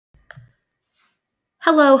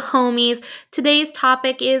Hello, homies. Today's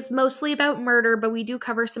topic is mostly about murder, but we do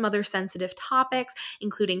cover some other sensitive topics,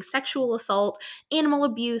 including sexual assault, animal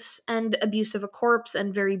abuse, and abuse of a corpse,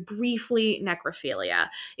 and very briefly, necrophilia.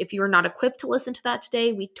 If you are not equipped to listen to that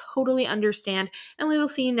today, we totally understand, and we will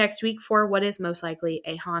see you next week for what is most likely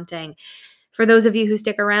a haunting. For those of you who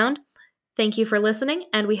stick around, thank you for listening,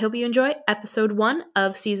 and we hope you enjoy episode 1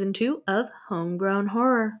 of season 2 of Homegrown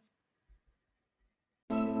Horror.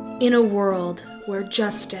 In a world where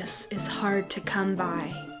justice is hard to come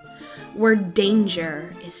by, where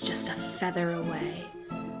danger is just a feather away,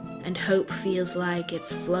 and hope feels like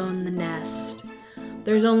it's flown the nest,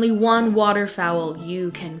 there's only one waterfowl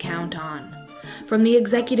you can count on. From the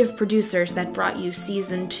executive producers that brought you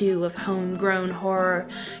season 2 of Homegrown Horror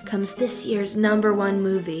comes this year's #1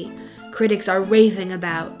 movie critics are raving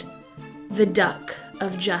about, The Duck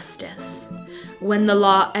of Justice. When the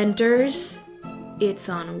law enters, it's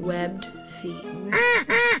on webbed feet.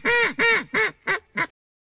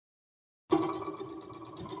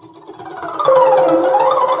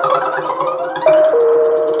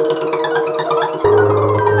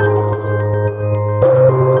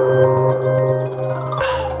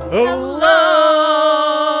 Hello!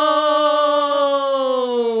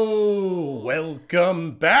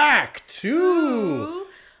 Welcome back to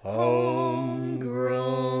Homegrown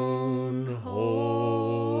Horror.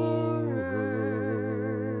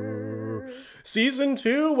 Season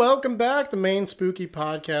 2, welcome back. The main spooky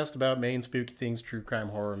podcast about main spooky things, true crime,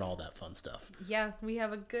 horror, and all that fun stuff. Yeah, we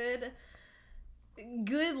have a good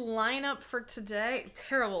lineup for today.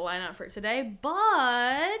 Terrible lineup for today,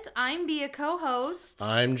 but I'm Bea, co-host.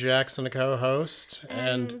 I'm Jackson, a co-host,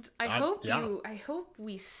 and I hope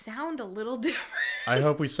we sound a little different. I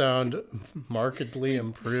hope we sound markedly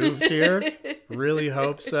improved here. Really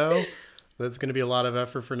hope so. That's going to be a lot of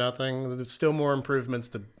effort for nothing. There's still more improvements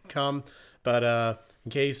to come, but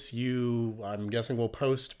in case I'm guessing we'll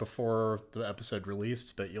post before the episode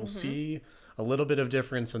released, but you'll see a little bit of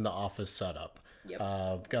difference in the office setup.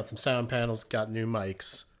 Yep. Got some sound panels, got new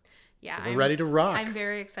mics. Yeah, we're ready to rock. I'm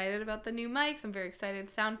very excited about the new mics. I'm very excited.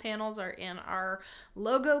 Sound panels are in our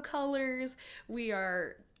logo colors. We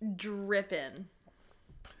are dripping.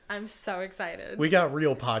 I'm so excited. We got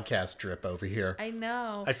real podcast drip over here. I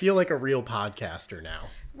know. I feel like a real podcaster now.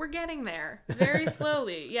 We're getting there very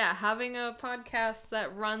slowly. Yeah, having a podcast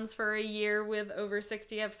that runs for a year with over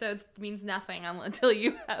 60 episodes means nothing until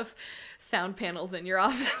you have sound panels in your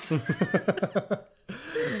office.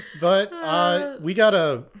 But we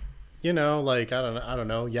gotta, I don't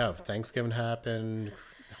know. Yeah, Thanksgiving happened.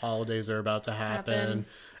 Holidays are about to happen.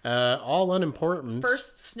 All unimportant.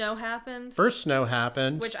 First snow happened.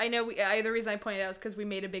 Which I know the reason I pointed out is because we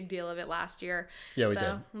made a big deal of it last year. Yeah, we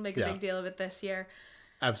did. We'll make a big deal of it this year.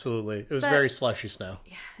 Absolutely. It was very slushy snow.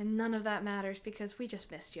 Yeah, and none of that matters because we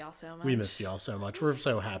just missed y'all so much. We missed y'all so much. We're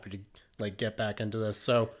so happy to get back into this.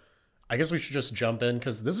 So I guess we should just jump in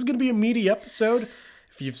because this is going to be a meaty episode.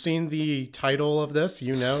 If you've seen the title of this,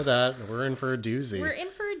 you know that we're in for a doozy.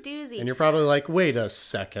 And you're probably like, wait a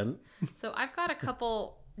second. So I've got a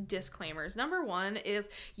couple disclaimers. Number one is,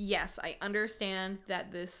 yes, I understand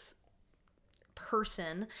that this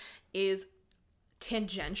person is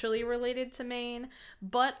tangentially related to Maine,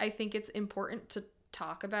 but I think it's important to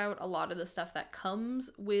talk about a lot of the stuff that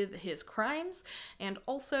comes with his crimes. And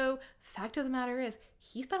also, fact of the matter is,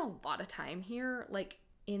 he spent a lot of time here,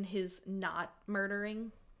 in his not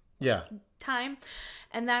murdering time.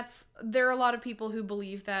 And there are a lot of people who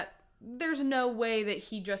believe that there's no way that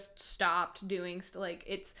he just stopped doing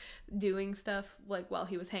stuff while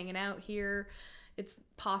he was hanging out here. It's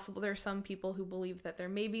possible there's some people who believe that there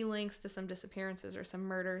may be links to some disappearances or some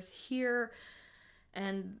murders here.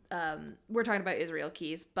 And we're talking about Israel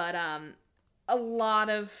Keys, but a lot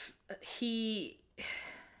of he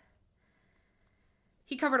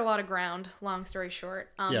covered a lot of ground, long story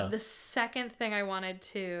short. The second thing I wanted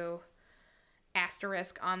to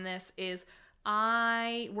asterisk on this is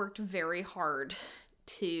I worked very hard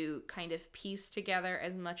to kind of piece together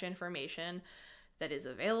as much information that is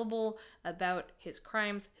available about his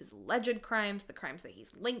crimes, his alleged crimes, the crimes that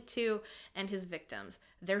he's linked to, and his victims.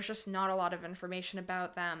 There's just not a lot of information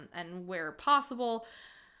about them, and where possible,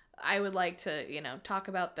 I would like to, talk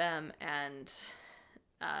about them and,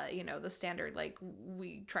 the standard,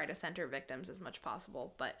 we try to center victims as much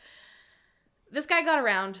possible, but this guy got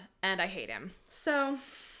around, and I hate him. So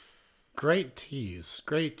Great tease.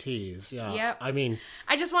 Yeah. Yep. I mean,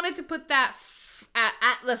 I just wanted to put that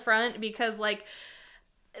at the front because,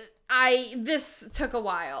 this took a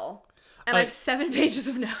while. And I have 7 pages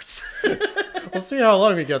of notes. We'll see how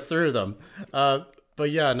long we get through them.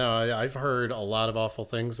 But yeah, no, I've heard a lot of awful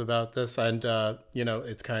things about this, and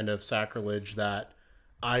it's kind of sacrilege that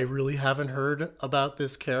I really haven't heard about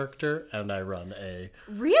this character, and I run a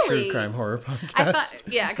true crime horror podcast. I thought,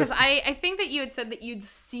 yeah, because I think that you had said that you'd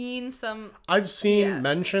seen some. I've seen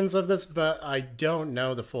mentions of this, but I don't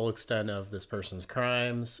know the full extent of this person's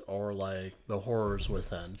crimes or like the horrors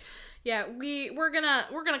within. Yeah, we're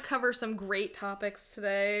gonna cover some great topics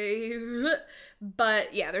today,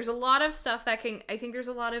 but yeah, there's a lot of stuff I think there's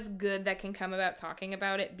a lot of good that can come about talking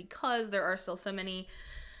about it, because there are still so many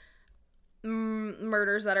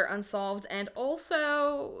murders that are unsolved, and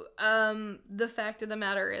also the fact of the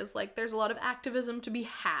matter is, like, there's a lot of activism to be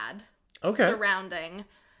had surrounding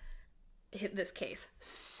this case.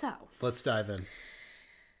 So let's dive in.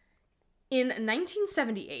 In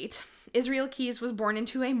 1978, Israel Keyes was born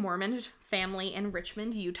into a Mormon family in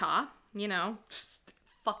Richmond, Utah.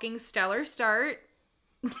 Fucking stellar start.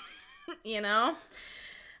 He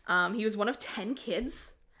was one of 10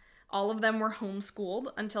 kids. All of them were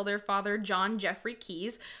homeschooled until their father, John Jeffrey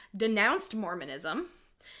Keyes, denounced Mormonism.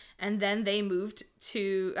 And then they moved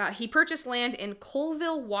to, he purchased land in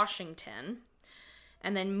Colville, Washington,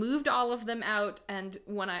 and then moved all of them out. And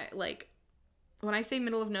when I say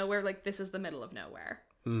middle of nowhere, like, this is the middle of nowhere.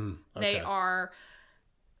 Okay. They are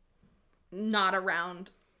not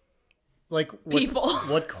around people.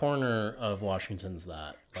 What corner of Washington's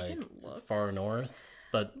that? I didn't look. Far north?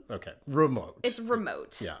 But, okay. Remote. It's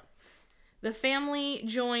remote. Yeah. The family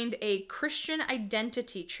joined a Christian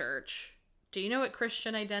Identity church. Do you know what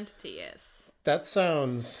Christian Identity is? That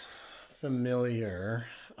sounds familiar.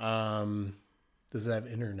 Does it have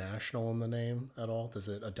international in the name at all? Does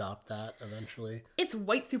it adopt that eventually? It's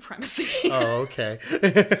white supremacy. Oh, okay.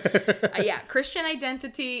 Yeah, Christian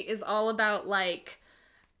Identity is all about, like,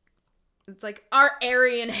 it's like our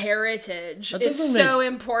Aryan heritage is so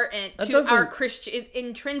important to our Christian, is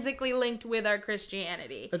intrinsically linked with our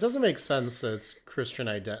Christianity. It doesn't make sense that it's Christian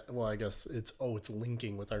identity. Well, I guess it's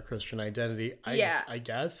linking with our Christian identity. I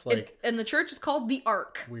guess, like, and the church is called the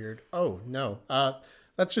Ark. Weird. Oh no.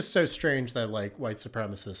 That's just so strange that, like, white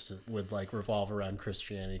supremacists would, like, revolve around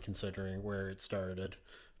Christianity, considering where it started.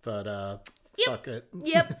 But fuck it.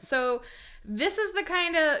 Yep. So this is the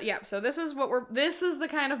kind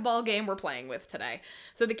of ball game we're playing with today.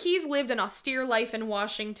 So the Keys lived an austere life in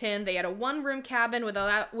Washington. They had a one-room cabin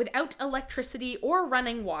without electricity or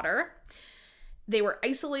running water. They were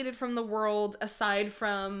isolated from the world, aside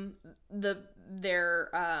from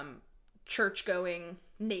their church-going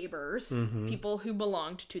neighbors, people who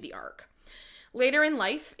belonged to the Ark. Later in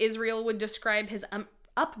life, Israel would describe his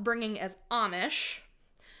upbringing as Amish.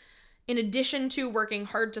 In addition to working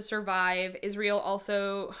hard to survive, Israel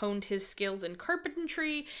also honed his skills in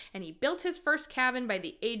carpentry, and he built his first cabin by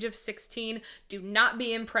the age of 16. Do not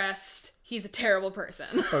be impressed. He's a terrible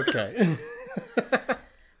person. Okay.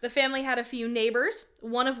 The family had a few neighbors,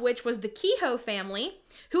 one of which was the Kehoe family,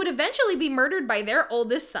 who would eventually be murdered by their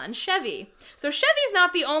oldest son, Chevy. So Chevy's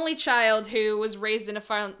not the only child who was raised in a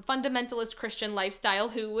fundamentalist Christian lifestyle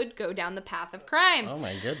who would go down the path of crime. Oh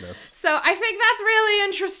my goodness. So I think that's really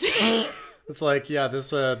interesting. It's like, yeah,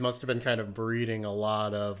 this must have been kind of breeding a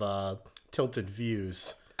lot of tilted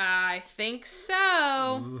views. I think so.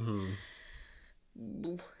 Mm-hmm.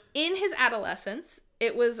 In his adolescence,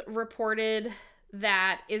 it was reported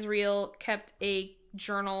that Israel kept a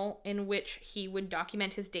journal in which he would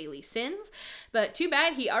document his daily sins. But too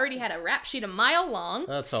bad, he already had a rap sheet a mile long.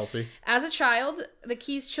 That's healthy. As a child, the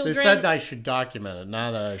Keys children... They said that I should document it,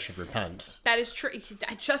 not that I should repent. That is true.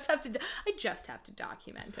 I just have to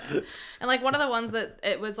document it. And, like, one of the ones that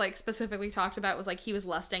it was, like, specifically talked about was, like, he was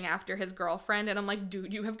lusting after his girlfriend. And I'm like,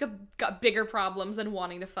 dude, you have got bigger problems than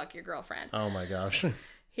wanting to fuck your girlfriend. Oh my gosh.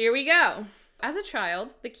 Here we go. As a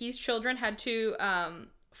child, the Keys children had to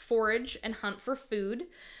forage and hunt for food,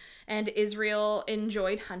 and Israel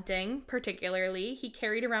enjoyed hunting particularly. He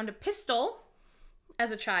carried around a pistol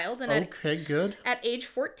as a child, and good. At age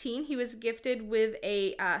 14, he was gifted with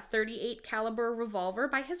a .38 caliber revolver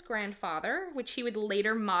by his grandfather, which he would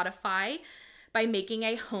later modify by making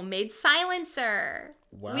a homemade silencer.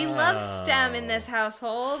 Wow. We love STEM in this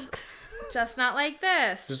household, just not like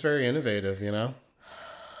this. Just very innovative, you know?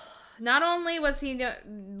 Not only was he,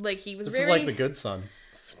 like, he was this very... This is like The Good Son.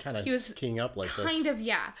 It's kind of keying up like this. Kind of,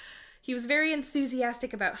 yeah. He was very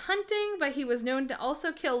enthusiastic about hunting, but he was known to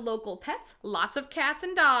also kill local pets, lots of cats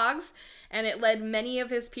and dogs, and it led many of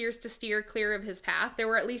his peers to steer clear of his path. There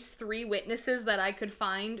were at least 3 witnesses that I could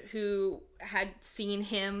find who had seen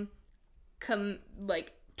him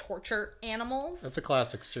torture animals. That's a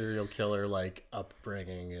classic serial killer, like,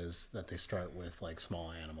 upbringing, is that they start with, like,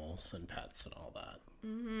 small animals and pets and all that.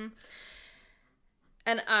 Mm-hmm.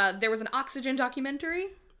 And there was an Oxygen documentary,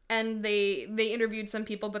 and they interviewed some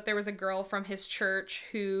people, but there was a girl from his church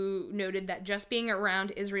who noted that just being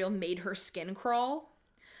around Israel made her skin crawl.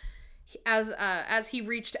 As he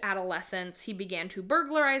reached adolescence, he began to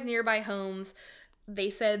burglarize nearby homes. They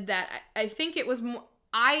said that, I think it was more,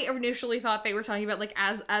 I initially thought they were talking about like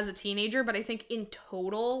as a teenager, but I think in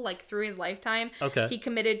total, like through his lifetime, he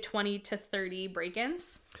committed 20 to 30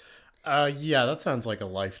 break-ins. Yeah, that sounds like a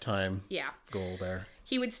lifetime goal there.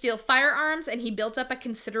 He would steal firearms, and he built up a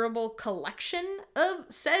considerable collection of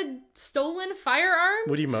said stolen firearms.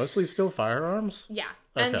 Would he mostly steal firearms? Yeah.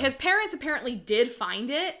 And his parents apparently did find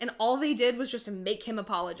it, and all they did was just to make him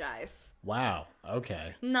apologize. Wow.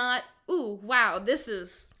 Okay. Not, ooh, wow, this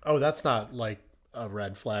is... Oh, that's not like a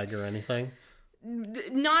red flag or anything?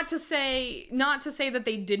 Not to say that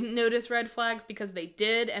they didn't notice red flags, because they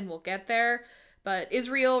did, and we'll get there. But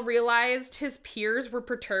Israel realized his peers were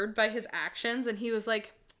perturbed by his actions, and he was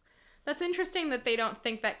like, that's interesting that they don't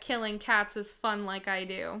think that killing cats is fun like I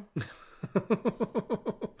do.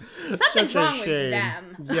 Something's wrong with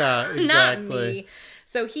them. Yeah, exactly. Not me.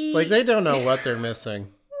 So it's like they don't know what they're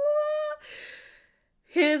missing.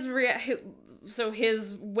 His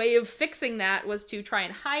way of fixing that was to try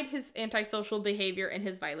and hide his antisocial behavior and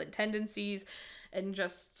his violent tendencies and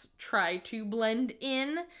just try to blend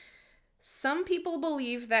in. Some people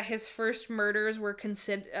believe that his first murders were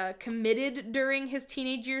committed during his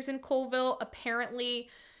teenage years in Colville. Apparently,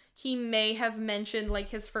 he may have mentioned like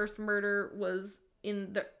his first murder was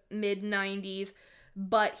in the mid-90s,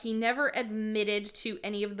 but he never admitted to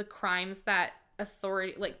any of the crimes that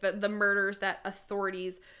the murders that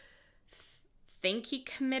authorities think he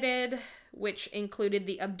committed, which included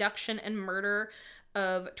the abduction and murder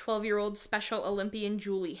of 12-year-old Special Olympian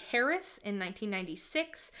Julie Harris in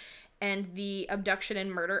 1996, and the abduction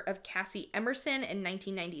and murder of Cassie Emerson in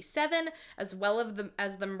 1997, as well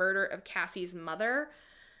as the murder of Cassie's mother.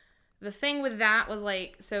 The thing with that was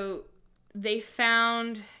like, so they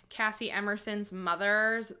found Cassie Emerson's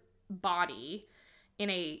mother's body in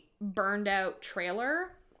a burned out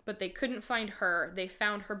trailer, but they couldn't find her. They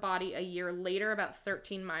found her body a year later, about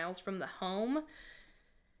 13 miles from the home.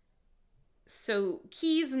 So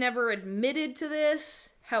Keyes never admitted to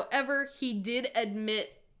this. However, he did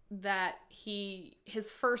admit that his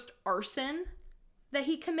first arson that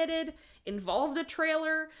he committed involved a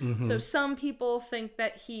trailer. Mm-hmm. So some people think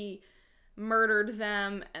that he murdered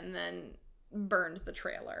them and then burned the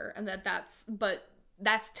trailer, and that's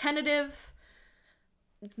tentative.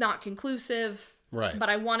 It's not conclusive. Right. But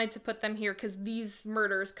I wanted to put them here because these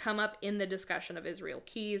murders come up in the discussion of Israel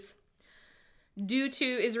Keyes. Due to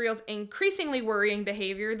Israel's increasingly worrying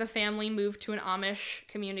behavior, the family moved to an Amish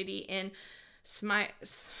community in Smyrna,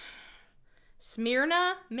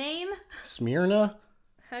 Maine? Smyrna?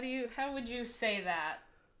 How would you say that?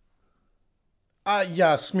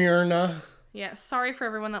 Yeah, Smyrna. Yeah, sorry for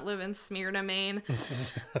everyone that live in Smyrna, Maine.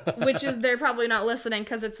 Which is, they're probably not listening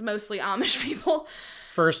because it's mostly Amish people.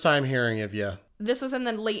 First time hearing of you. This was in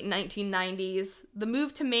the late 1990s. The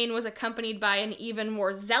move to Maine was accompanied by an even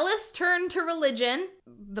more zealous turn to religion.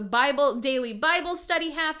 The daily Bible study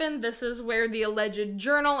happened. This is where the alleged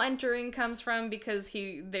journal entering comes from, because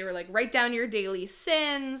they were like, write down your daily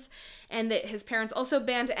sins. And that his parents also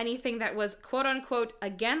banned anything that was quote unquote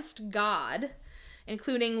against God,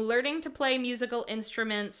 including learning to play musical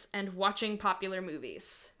instruments and watching popular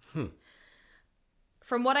movies.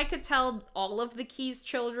 From what I could tell, all of the Keyes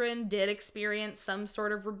children did experience some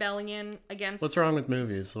sort of rebellion against... What's wrong with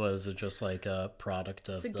movies? Was it just like a product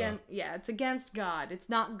of Yeah, it's against God. It's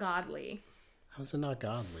not godly. How's it not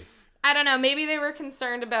godly? I don't know. Maybe they were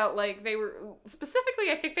concerned about,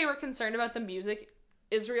 specifically, I think they were concerned about the music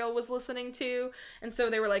Israel was listening to. And so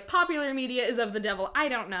they were like, popular media is of the devil. I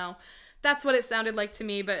don't know. That's what it sounded like to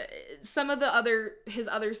me. But some of his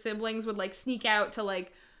other siblings would, sneak out to,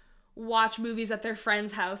 watch movies at their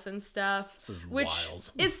friend's house and stuff. This is which wild.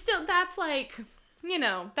 Is still, that's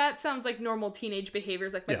that sounds like normal teenage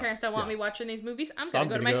behaviors. My parents don't want me watching these movies. I'm going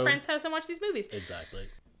to go to my friend's house and watch these movies. Exactly.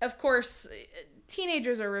 Of course,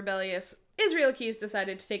 teenagers are rebellious. Israel Keyes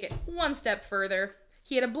decided to take it one step further.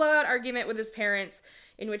 He had a blowout argument with his parents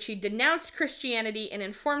in which he denounced Christianity and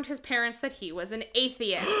informed his parents that he was an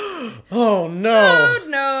atheist. Oh, no. Oh,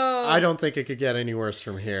 no. I don't think it could get any worse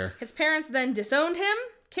from here. His parents then disowned him,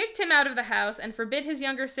 kicked him out of the house, and forbid his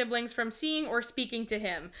younger siblings from seeing or speaking to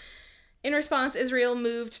him. In response, Israel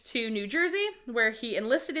moved to New Jersey, where he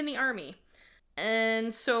enlisted in the army.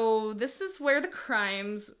 And so this is where the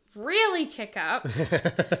crimes really kick up.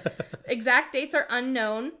 Exact dates are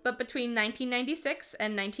unknown, but between 1996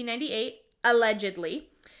 and 1998, allegedly,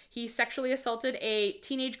 He sexually assaulted a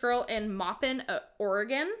teenage girl in Maupin,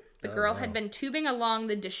 Oregon. The girl had been tubing along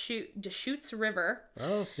the Deschutes River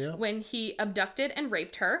when he abducted and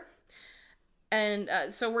raped her. And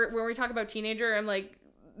so when we talk about teenager, I'm like,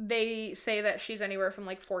 they say that she's anywhere from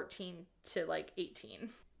like 14 to like 18.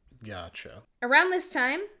 Gotcha. Around this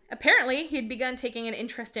time, apparently, he had begun taking an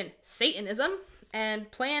interest in Satanism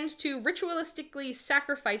and planned to ritualistically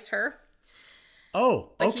sacrifice her. Oh,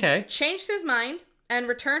 but okay. He changed his mind and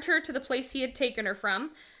returned her to the place he had taken her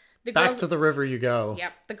from. Back to the river you go.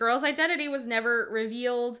 Yep. The girl's identity was never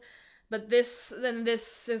revealed, but this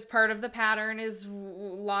is part of the pattern. Is a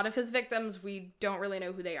lot of his victims, we don't really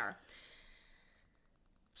know who they are.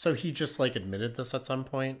 So he just like admitted this at some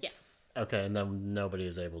point? Yes. Okay, and then nobody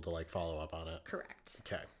is able to like follow up on it. Correct.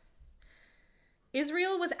 Okay.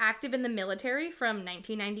 Israel was active in the military from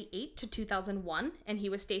 1998 to 2001, and he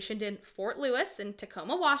was stationed in Fort Lewis in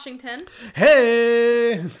Tacoma, Washington.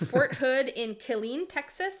 Hey! Fort Hood in Killeen,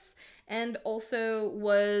 Texas, and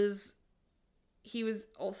he was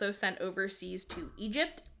also sent overseas to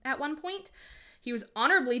Egypt at one point. He was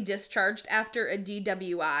honorably discharged after a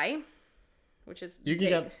DWI, which is You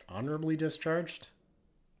got honorably discharged?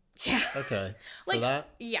 Yeah. Okay. For that?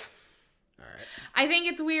 Yeah. All right. I think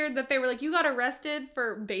it's weird that they were like, you got arrested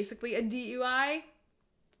for basically a DUI.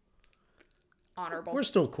 Honorable. We're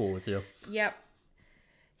still cool with you. Yep.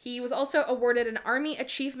 He was also awarded an Army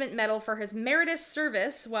Achievement Medal for his meritorious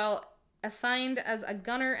service while assigned as a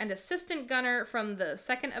gunner and assistant gunner from the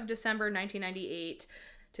 2nd of December 1998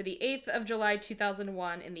 to the 8th of July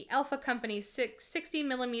 2001 in the Alpha Company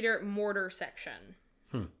 60mm mortar section.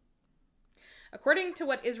 According to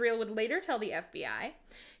what Israel would later tell the FBI,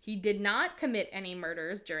 he did not commit any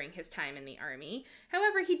murders during his time in the Army.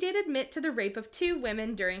 However, he did admit to the rape of 2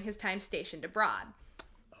 women during his time stationed abroad.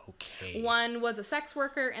 Okay. One was a sex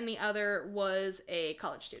worker and the other was a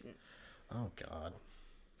college student. Oh, God.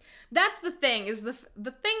 That's the thing, is the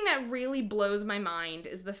thing that really blows my mind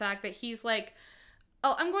is the fact that he's like,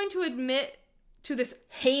 oh, I'm going to admit to this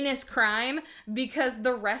heinous crime because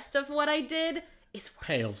the rest of what I did is worse.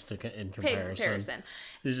 Pales in comparison.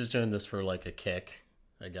 He's just doing this for like a kick,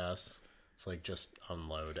 I guess. It's like just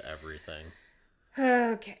unload everything.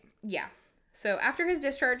 Okay, yeah. So after his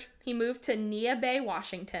discharge, he moved to Nia Bay,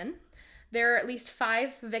 Washington. There are at least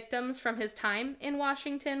 5 victims from his time in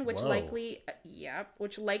Washington, which likely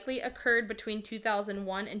occurred between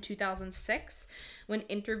 2001 and 2006. When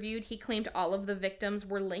interviewed, he claimed all of the victims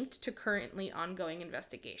were linked to currently ongoing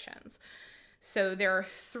investigations. So there are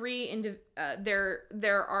 3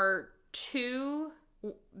 there are 2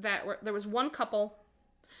 that were, there was one couple,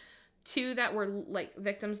 2 that were like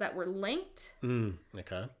victims that were linked.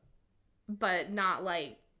 Okay. But not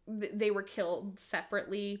like they were killed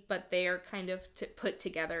separately, but they are kind of put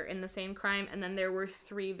together in the same crime. And then there were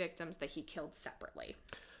 3 victims that he killed separately.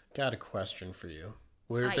 Got a question for you.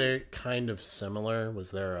 Were they kind of similar?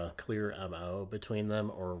 Was there a clear MO between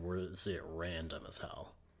them, or was it random as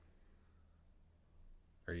hell?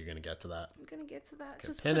 Are you going to get to that? I'm going to get to that. Okay,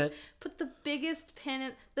 just pin it. Put the biggest pin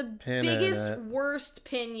in, the biggest, worst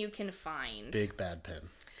pin you can find. Big bad pin.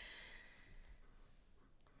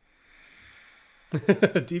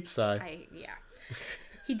 Deep sigh. Yeah.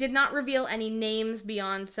 He did not reveal any names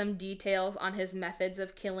beyond some details on his methods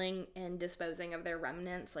of killing and disposing of their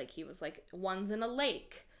remnants. Like, he was like, one's in a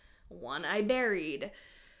lake, one I buried.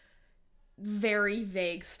 Very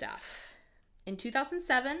vague stuff. In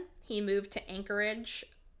 2007, he moved to Anchorage,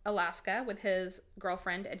 Alaska with his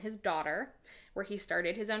girlfriend and his daughter, where he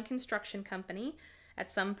started his own construction company.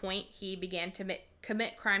 At some point, he began to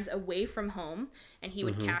commit crimes away from home, and he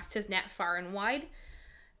would cast his net far and wide.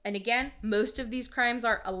 And again, most of these crimes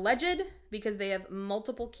are alleged because they have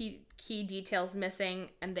multiple key details missing,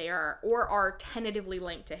 and they are tentatively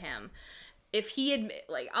linked to him. If he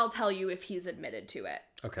I'll tell you if he's admitted to it.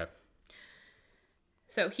 Okay.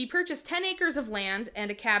 So he purchased 10 acres of land and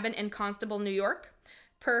a cabin in Constable, New York.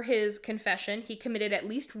 Per his confession, he committed at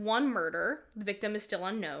least 1 murder. The victim is still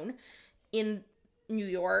unknown. In New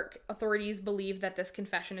York, authorities believe that this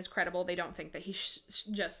confession is credible. They don't think that he's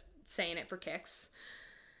just saying it for kicks.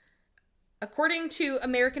 According to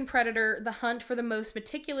American Predator, The Hunt for the Most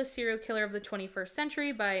Meticulous Serial Killer of the 21st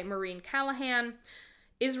Century by Maureen Callahan,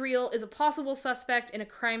 Israel is a possible suspect in a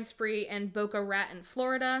crime spree in Boca Raton,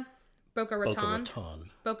 Florida. Boca Raton,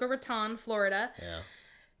 Florida. Yeah.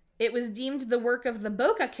 It was deemed the work of the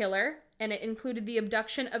Boca Killer, and it included the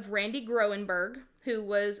abduction of Randy Groenberg, who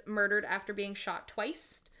was murdered after being shot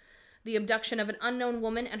twice, the abduction of an unknown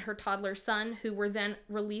woman and her toddler son, who were then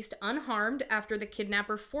released unharmed after the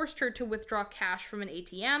kidnapper forced her to withdraw cash from an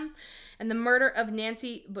ATM, and the murder of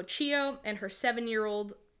Nancy Bocccio and her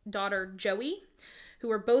 7-year-old daughter Joey, who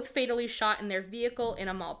were both fatally shot in their vehicle in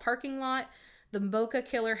a mall parking lot. The Boca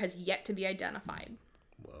killer has yet to be identified.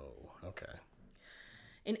 Whoa, okay.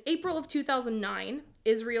 In April of 2009,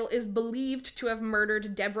 Israel is believed to have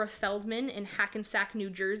murdered Deborah Feldman in Hackensack, New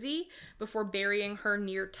Jersey, before burying her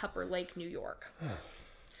near Tupper Lake, New York.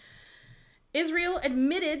 Israel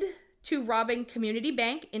admitted to robbing Community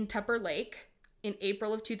Bank in Tupper Lake in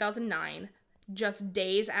April of 2009, just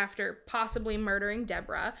days after possibly murdering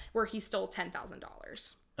Deborah, where he stole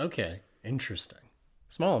 $10,000. Okay, interesting.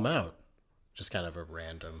 Small amount. Just kind of a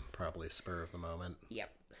random, probably spur of the moment. Yep.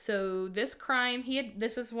 So this crime,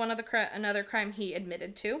 this is one of another crime he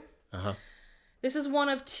admitted to. Uh-huh. This is one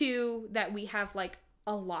of two that we have like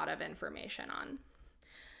a lot of information on.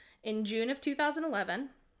 In June of 2011,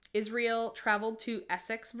 Israel traveled to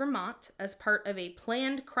Essex, Vermont as part of a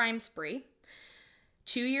planned crime spree.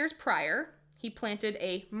 2 years prior, he planted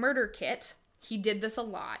a murder kit. He did this a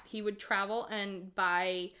lot. He would travel and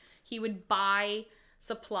buy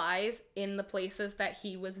supplies in the places that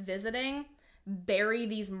he was visiting, bury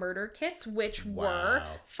these murder kits, which were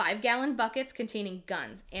 5-gallon buckets containing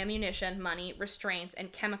guns, ammunition, money, restraints,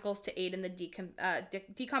 and chemicals to aid in the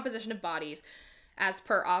decomposition of bodies, as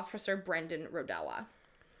per Officer Brendan Rodella.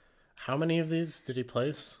 How many of these did he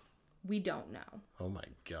place? We don't know. Oh my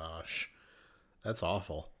gosh. That's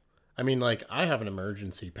awful. I mean, like, I have an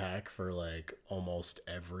emergency pack for, like, almost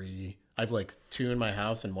every... I've, like, 2 in my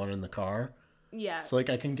house and 1 in the car. Yeah. So, like,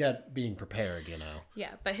 I can get being prepared, you know?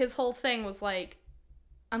 Yeah, but his whole thing was, like,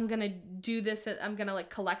 I'm gonna do this, I'm gonna, like,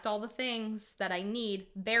 collect all the things that I need,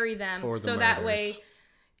 bury them, so that way,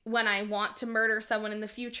 when I want to murder someone in the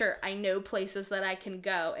future, I know places that I can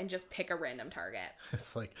go and just pick a random target.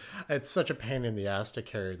 It's like, it's such a pain in the ass to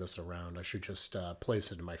carry this around. I should just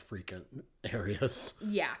place it in my frequent areas.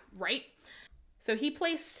 Yeah, right? So he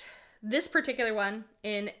placed this particular one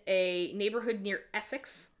in a neighborhood near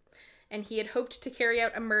Essex, and he had hoped to carry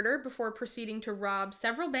out a murder before proceeding to rob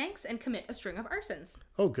several banks and commit a string of arsons.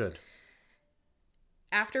 Oh, good.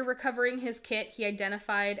 After recovering his kit, he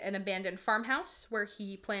identified an abandoned farmhouse where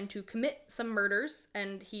he planned to commit some murders,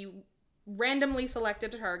 and he randomly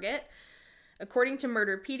selected a target. According to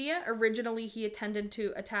Murderpedia, originally he intended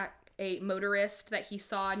to attack a motorist that he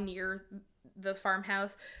saw near the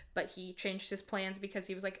farmhouse, but he changed his plans because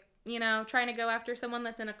he was like, you know, trying to go after someone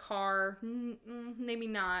that's in a car, maybe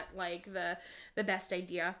not like the best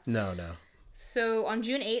idea. No. So on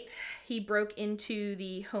June 8th, he broke into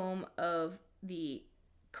the home of the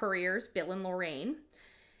couriers, Bill and Lorraine.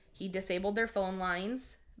 He disabled their phone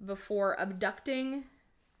lines before abducting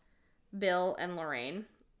Bill and Lorraine.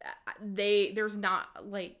 They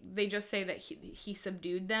just say that he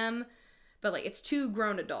subdued them, but like it's 2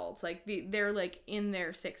 grown adults, like they're like in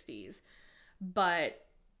their 60s, but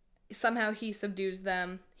somehow he subdues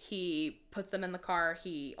them. He puts them in the car.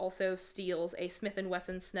 He also steals a Smith &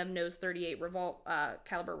 Wesson snub-nosed .38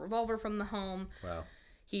 caliber revolver from the home. Wow.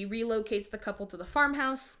 He relocates the couple to the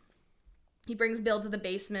farmhouse. He brings Bill to the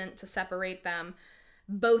basement to separate them.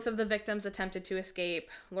 Both of the victims attempted to escape.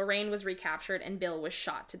 Lorraine was recaptured and Bill was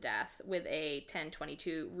shot to death with a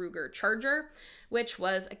 10-22 Ruger Charger, which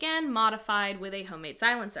was, again, modified with a homemade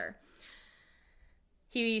silencer.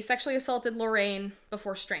 He sexually assaulted Lorraine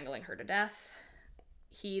before strangling her to death.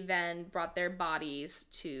 He then brought their bodies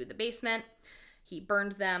to the basement. He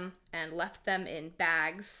burned them and left them in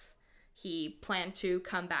bags. He planned to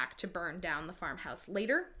come back to burn down the farmhouse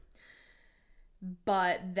later,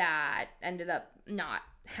 but that ended up not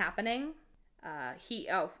happening.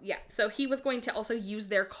 So he was going to also use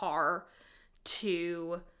their car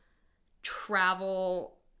to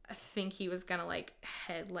travel. I think he was gonna like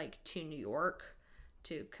head like to New York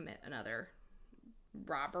to commit another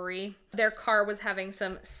robbery. Their car was having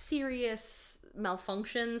some serious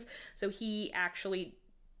malfunctions, so he actually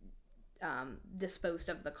disposed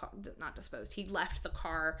of the car. Not disposed. He left the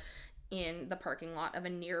car in the parking lot of a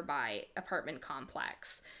nearby apartment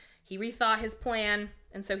complex. He rethought his plan,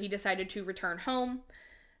 and so he decided to return home,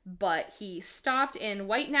 but he stopped in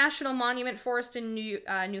White National Monument Forest in New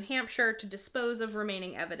Hampshire to dispose of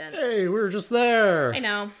remaining evidence. Hey, we were just there. I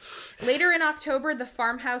know. Later in October, the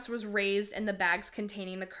farmhouse was razed and the bags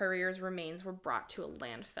containing the courier's remains were brought to a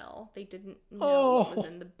landfill. They didn't know what was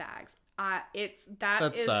in the bags.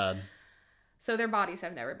 That's sad. So their bodies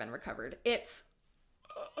have never been recovered. It's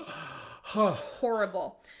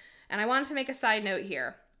horrible. And I wanted to make a side note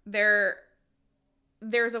here.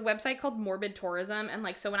 There's a website called Morbid Tourism, and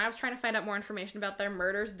like, so when I was trying to find out more information about their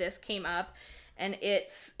murders, this came up, and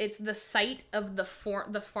it's the site of the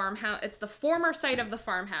farmhouse. It's the former site of the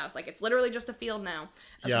farmhouse. Like, it's literally just a field now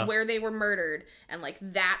of where they were murdered, and like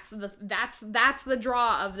that's the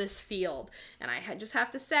draw of this field. And I just have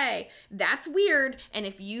to say, that's weird. And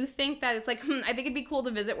if you think that it's like, I think it'd be cool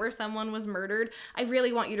to visit where someone was murdered, I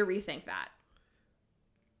really want you to rethink that.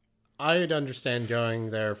 I'd understand going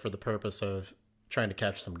there for the purpose of trying to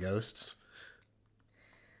catch some ghosts.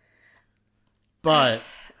 But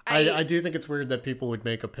I do think it's weird that people would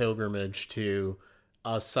make a pilgrimage to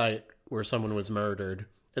a site where someone was murdered.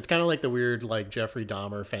 It's kind of like the weird, like, Jeffrey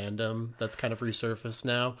Dahmer fandom that's kind of resurfaced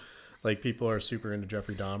now. Like, people are super into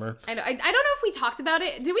Jeffrey Dahmer. I don't know if we talked about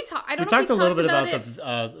it. Did we talk? I don't know. We talked a little bit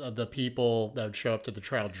about the people that would show up to the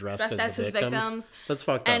trial dressed as the victims. That's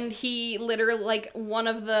fucked up. And he literally, like, one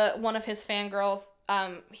of his fangirls,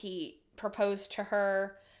 he proposed to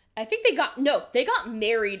her. I think they got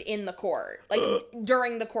married in the court, like,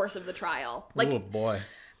 during the course of the trial. Like, oh boy.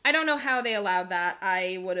 I don't know how they allowed that.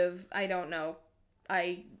 I don't know.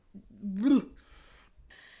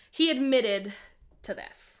 He admitted to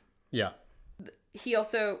this. Yeah. He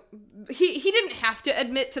also, he didn't have to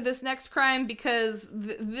admit to this next crime, because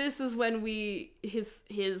this is when his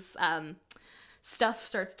stuff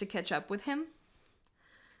starts to catch up with him.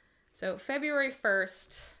 So February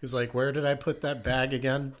 1st. He was like, where did I put that bag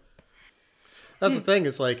again? That's the thing.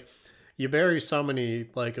 It's like, you bury so many,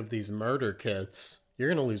 like, of these murder kits, you're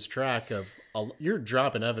going to lose track of, you're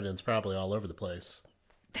dropping evidence probably all over the place.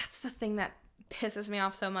 That's the thing that pisses me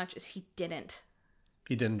off so much, is he didn't.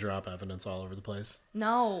 He didn't drop evidence all over the place.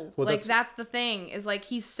 No. Well, like, that's the thing, is like,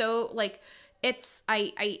 he's so, like, it's,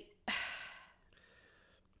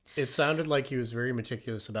 It sounded like he was very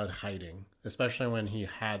meticulous about hiding, especially when he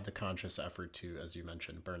had the conscious effort to, as you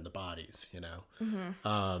mentioned, burn the bodies, you know?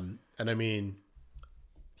 Mm-hmm. And I mean,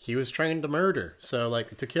 he was trained to murder, so,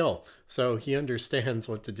 like, to kill. So he understands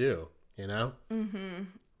what to do, you know? Mm-hmm.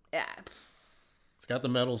 Yeah. He's got the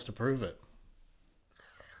medals to prove it.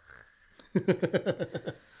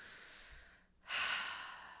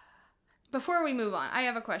 Before we move on, I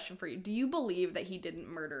have a question for you. Do you believe that he didn't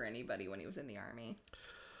murder anybody when he was in the army?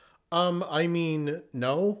 I mean,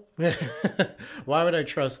 no. Why would I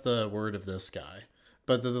trust the word of this guy?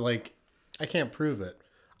 But like, I can't prove it.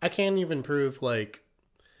 I can't even prove, like,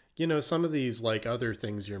 you know, some of these, like, other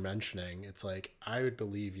things you're mentioning. It's like, I would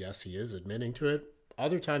believe, yes, he is admitting to it.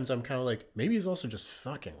 Other times I'm kind of like, maybe he's also just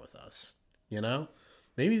fucking with us, you know?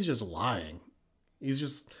 Maybe he's just lying. He's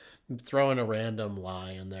just throwing a random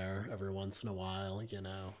lie in there every once in a while, you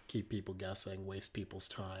know, keep people guessing, waste people's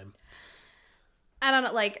time. I don't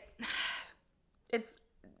know, like, it's,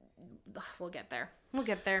 we'll get there. We'll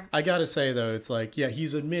get there. I gotta say, though, it's like, yeah,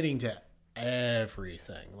 he's admitting to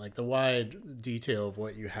everything. Like, the wide detail of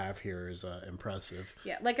what you have here is impressive.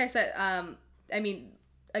 Yeah, like I said, I mean,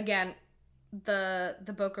 again, the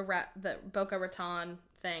Boca Raton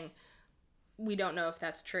thing, we don't know if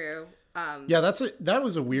that's true. Yeah, that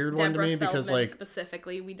was a weird one to me, because, Feldman, like,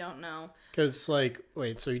 specifically, we don't know. Because, like,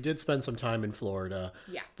 wait, so he did spend some time in Florida.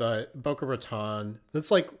 Yeah. But Boca Raton,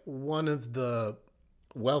 that's like one of the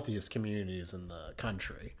wealthiest communities in the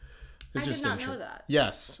country. It's I did not know that.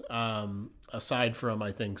 Yes. Aside from,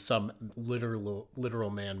 I think, some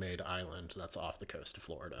literal man-made island that's off the coast of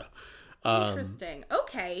Florida. Interesting.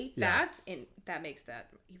 Okay. Yeah. That makes that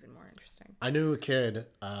even more interesting. I knew a kid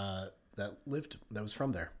that was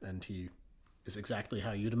from there, and he is exactly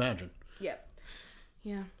how you'd imagine. Yep.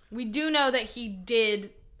 Yeah. We do know that he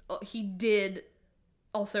did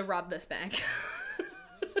also rob this bank.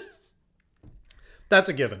 That's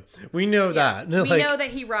a given. We know that. We know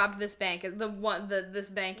that he robbed this bank, this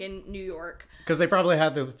bank in New York. Because they probably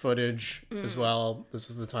had the footage as well. This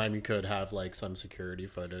was the time you could have, like, some security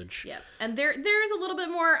footage. Yeah. And there's a little bit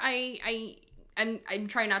more. I'm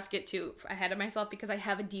trying not to get too ahead of myself, because I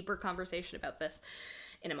have a deeper conversation about this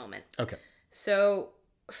in a moment. Okay. So,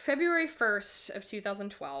 February 1st of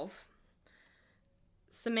 2012,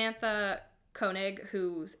 Samantha Koenig,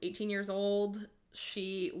 who's 18 years old,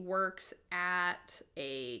 she works at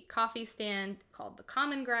a coffee stand called the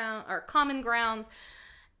Common Grounds,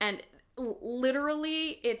 and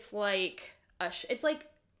literally it's like a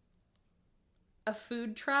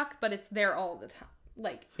food truck, but it's there all the time.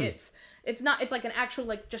 Like, it's like an actual,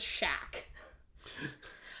 like, just shack.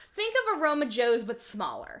 Think of Aroma Joe's, but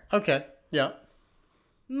smaller. Okay, yeah.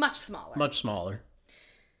 Much smaller. Much smaller.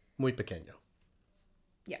 Muy pequeño.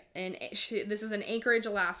 Yeah, and this is in Anchorage,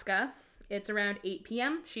 Alaska. It's around 8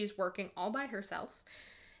 p.m. She's working all by herself.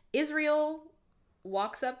 Israel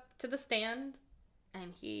walks up to the stand,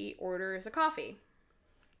 and he orders a coffee.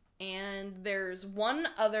 And there's one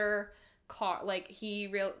other car,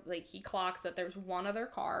 he clocks that there's one other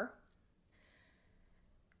car.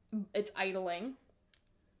 It's idling,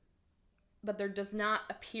 but there does not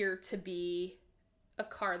appear to be a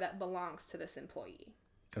car that belongs to this employee.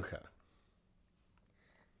 Okay.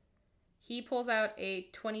 He pulls out a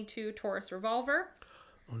 .22 Taurus revolver.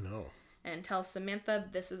 Oh, no. And tells Samantha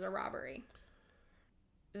this is a robbery.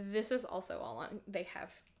 This is also all on... They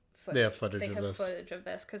have footage. They have footage of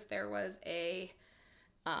this because there was a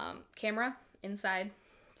camera inside.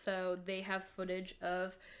 So they have footage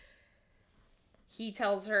of... He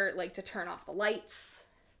tells her, to turn off the lights,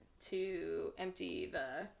 to empty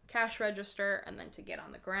the cash register, and then to get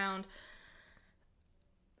on the ground.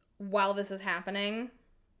 While this is happening,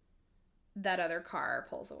 that other car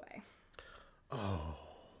pulls away.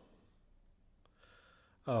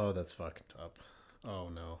 Oh, that's fucked up. Oh,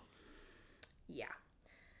 no. Yeah.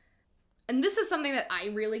 And this is something that I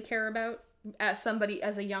really care about as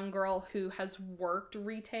a young girl who has worked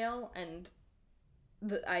retail, and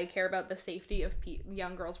I care about the safety of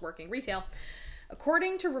young girls working retail.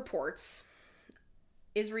 According to reports,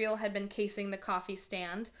 Israel had been casing the coffee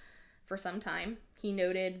stand for some time. He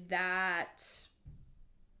noted that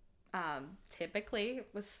typically it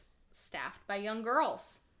was staffed by young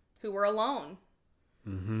girls who were alone.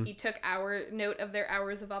 Mm-hmm. He took note of their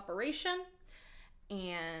hours of operation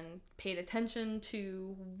and paid attention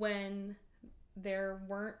to when there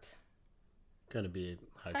weren't going to be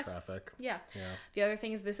high traffic. Yeah. The other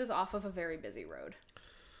thing is this is off of a very busy road.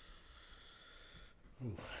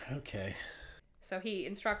 Ooh, okay. So he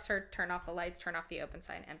instructs her, turn off the lights, turn off the open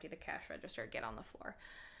sign, empty the cash register, get on the floor.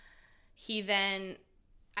 He then,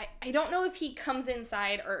 I don't know if he comes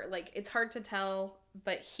inside or it's hard to tell,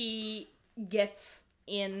 but he gets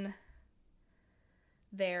in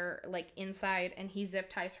there inside and he zip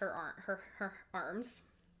ties her arms.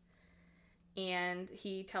 And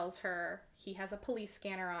he tells her he has a police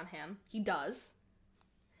scanner on him. He does.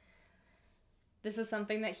 This is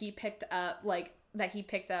something that he picked up,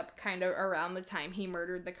 kind of around the time he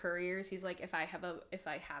murdered the couriers. He's like, if I have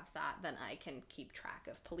that, then I can keep track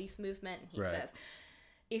of police movement. And he says,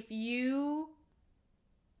 if you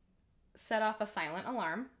set off a silent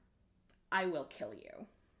alarm, I will kill you.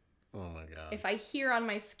 Oh my God. If I hear on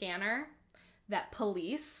my scanner that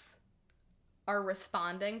police are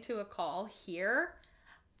responding to a call here,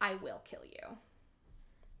 I will kill you.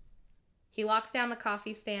 He locks down the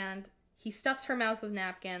coffee stand. He stuffs her mouth with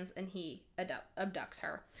napkins and he abducts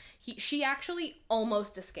her. She actually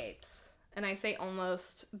almost escapes. And I say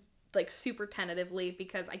almost super tentatively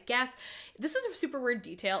because I guess this is a super weird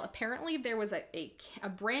detail. Apparently there was a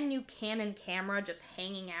brand new Canon camera just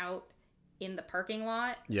hanging out in the parking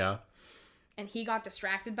lot. Yeah. And he got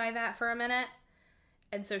distracted by that for a minute.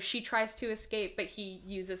 And so she tries to escape, but he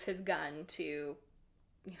uses his gun to,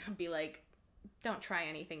 be like, don't try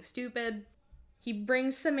anything stupid. He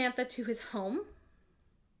brings Samantha to his home.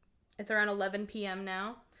 It's around 11 p.m.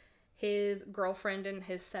 now. His girlfriend and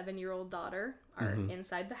his 7-year-old daughter are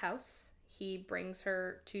inside the house. He brings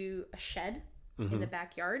her to a shed in the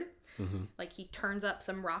backyard. Mm-hmm. He turns up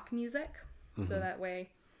some rock music so that way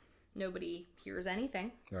nobody hears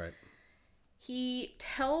anything. All right. He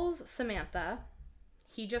tells Samantha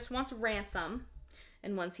he just wants ransom,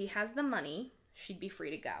 and once he has the money, she'd be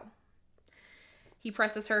free to go. He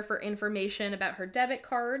presses her for information about her debit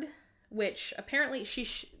card, which apparently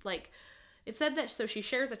it said that so she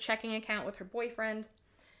shares a checking account with her boyfriend.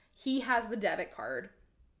 He has the debit card,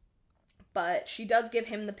 but she does give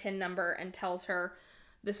him the PIN number and tells her,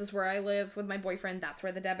 this is where I live with my boyfriend, that's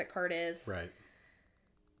where the debit card is. Right.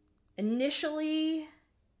 Initially,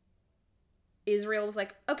 Israel was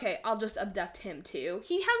like, okay, I'll just abduct him too.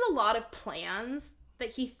 He has a lot of plans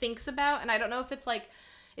that he thinks about, and I don't know if it's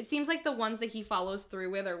it seems like the ones that he follows through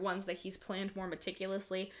with are ones that he's planned more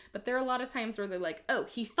meticulously, but there are a lot of times where they're like, oh,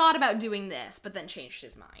 he thought about doing this, but then changed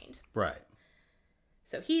his mind. Right.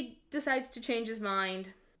 So he decides to change his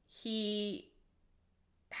mind. He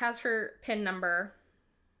has her PIN number.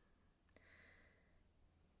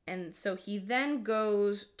 And so he then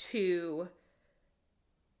goes to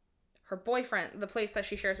her boyfriend, the place that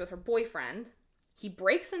she shares with her boyfriend. He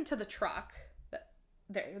breaks into the truck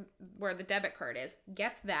where the debit card is,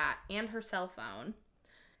 gets that and her cell phone.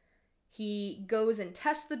 He goes and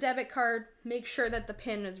tests the debit card, makes sure that the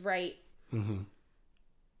PIN is right. Mm-hmm.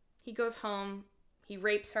 He goes home, he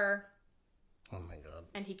rapes her. Oh my God.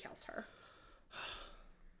 And he kills her.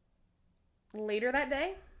 Later that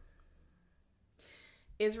day,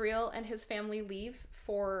 Israel and his family leave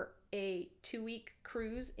for a 2-week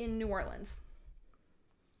cruise in New Orleans.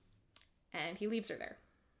 And he leaves her there.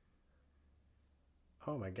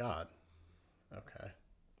 Oh my God. Okay.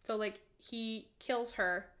 So, like, he kills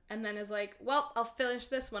her and then is like, well, I'll finish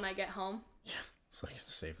this when I get home. Yeah, it's like,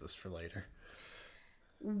 save this for later.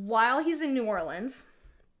 While he's in New Orleans,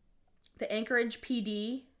 the Anchorage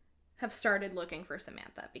PD have started looking for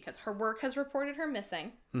Samantha because her work has reported her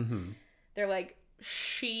missing. Mm-hmm. They're like,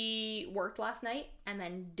 she worked last night and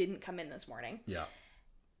then didn't come in this morning. Yeah.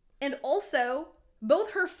 And also,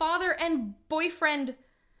 both her father and boyfriend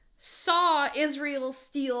saw Israel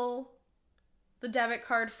steal the debit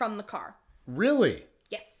card from the car. Really?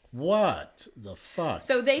 Yes. What the fuck?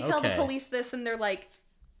 So they tell the police this and they're like,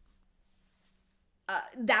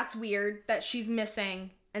 that's weird that she's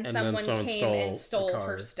missing and someone came and stole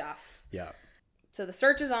her stuff. Yeah. So the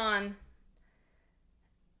search is on.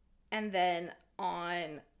 And then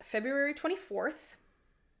on February 24th,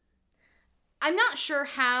 I'm not sure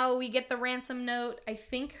how we get the ransom note. I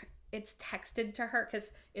think it's texted to her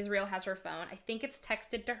because Israel has her phone. I think it's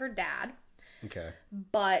texted to her dad. Okay.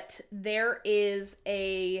 But there is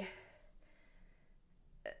a...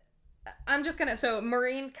 So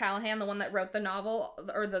Maureen Callahan, the one that wrote the novel,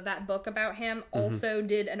 or that book about him, also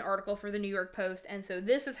did an article for the New York Post. And so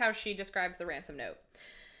this is how she describes the ransom note.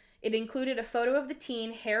 It included a photo of the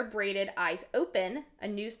teen, hair braided, eyes open, a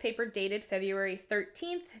newspaper dated February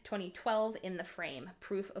 13th, 2012, in the frame.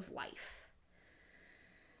 Proof of life.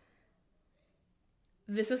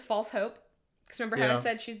 This is false hope. Because remember how I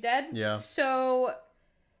said she's dead? Yeah. So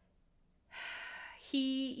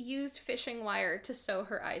he used fishing wire to sew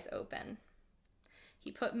her eyes open.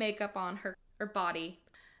 He put makeup on her body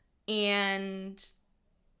and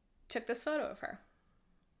took this photo of her.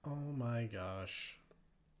 Oh my gosh.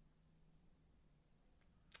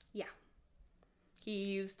 Yeah.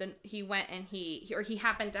 He went and he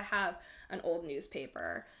happened to have an old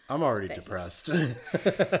newspaper. I'm already depressed.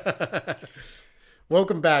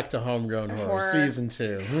 Welcome back to Homegrown Horror Season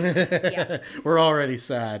 2. Yeah. We're already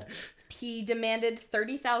sad. He demanded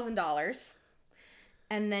 $30,000,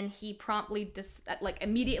 and then he promptly,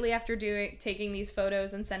 immediately after taking these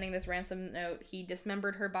photos and sending this ransom note, he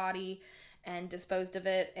dismembered her body and disposed of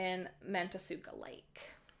it in Mantesuka Lake.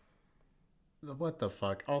 What the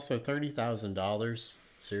fuck? Also, $30,000?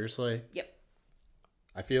 Seriously? Yep.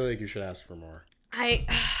 I feel like you should ask for more.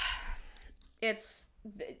 It's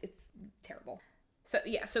terrible. So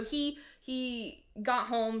yeah, so he got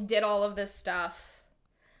home, did all of this stuff,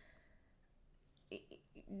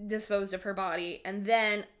 disposed of her body, and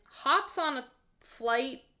then hops on a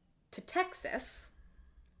flight to Texas.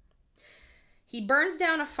 He burns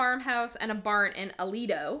down a farmhouse and a barn in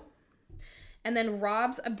Aledo, and then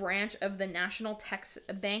robs a branch of the National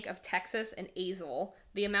Bank of Texas in Azle.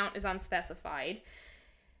 The amount is unspecified.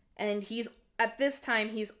 And at this time,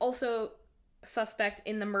 he's also suspect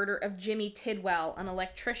in the murder of Jimmy Tidwell, an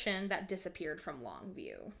electrician that disappeared from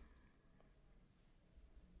Longview.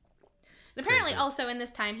 And apparently also in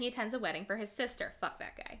this time, he attends a wedding for his sister. Fuck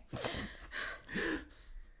that guy.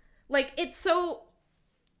 Like, it's so...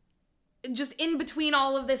 Just in between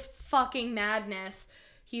all of this fucking madness,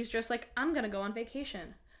 he's just like, I'm gonna go on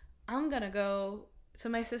vacation. I'm gonna go to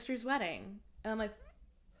my sister's wedding. And I'm like...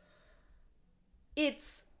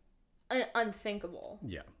 It's unthinkable.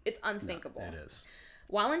 Yeah. It's unthinkable. No, it is.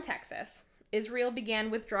 While in Texas, Israel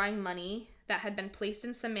began withdrawing money that had been placed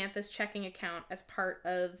in Samantha's checking account as part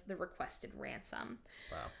of the requested ransom.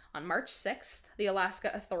 Wow. On March 6th, the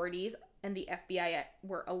Alaska authorities and the FBI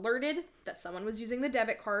were alerted that someone was using the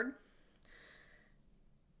debit card.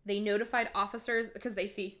 They notified officers because they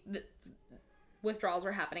see the withdrawals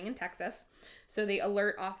were happening in Texas. So they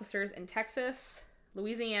alert officers in Texas,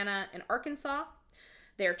 Louisiana, and Arkansas.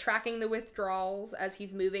 They're tracking the withdrawals as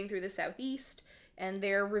he's moving through the southeast, and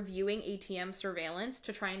they're reviewing ATM surveillance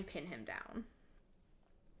to try and pin him down.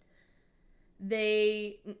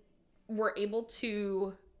 They were able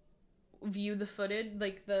to view the footage,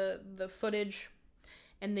 the footage,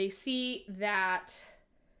 and they see that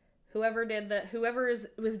whoever is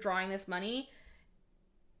withdrawing this money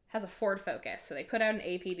has a Ford Focus. So they put out an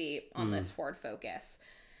APB on this Ford Focus.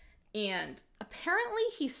 And apparently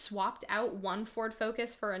he swapped out one Ford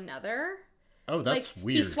Focus for another. Oh, that's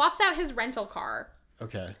weird. He swaps out his rental car.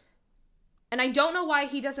 Okay. And I don't know why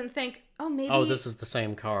he doesn't think, maybe... Oh, this is the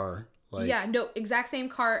same car. Like... Yeah, no, exact same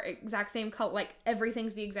car, exact same color. Like,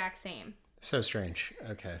 everything's the exact same. So strange.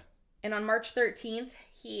 Okay. And on March 13th,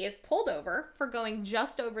 he is pulled over for going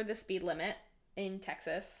just over the speed limit in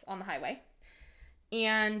Texas on the highway.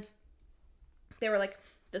 And they were like,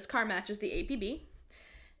 this car matches the APB.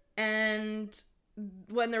 And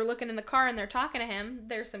when they're looking in the car and they're talking to him,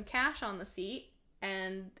 there's some cash on the seat,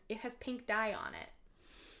 and it has pink dye on it.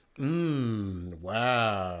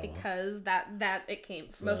 Wow. Because that it came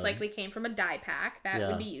most likely came from a dye pack that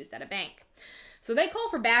would be used at a bank. So they call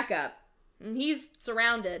for backup, and he's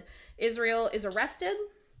surrounded. Israel is arrested,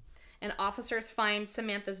 and officers find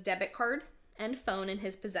Samantha's debit card and phone in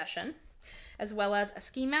his possession, as well as a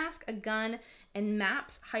ski mask, a gun, and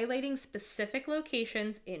maps highlighting specific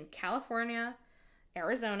locations in California,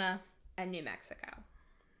 Arizona, and New Mexico.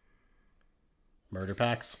 Murder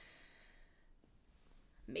packs?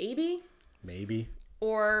 Maybe.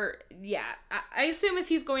 Or, yeah. I assume if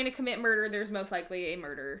he's going to commit murder, there's most likely a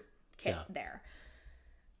murder kit there.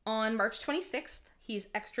 On March 26th, he's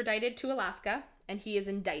extradited to Alaska, and he is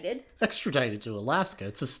indicted. Extradited to Alaska?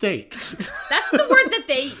 It's a state. That's the word that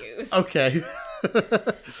they used. Okay.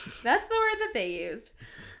 That's the word that they used.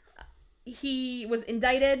 He was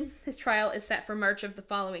indicted. His trial is set for March of the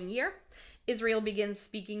following year. Israel begins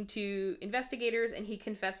speaking to investigators, and he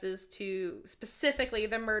confesses to specifically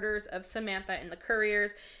the murders of Samantha and the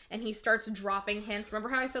couriers, and he starts dropping hints. Remember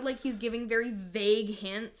how I said, like, he's giving very vague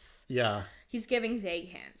hints? Yeah. He's giving vague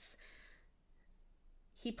hints.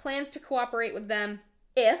 He plans to cooperate with them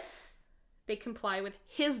if they comply with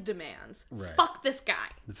his demands. Right. Fuck this guy.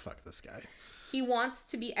 Fuck this guy. He wants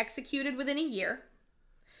to be executed within a year.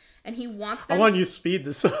 And he wants them... I want you to speed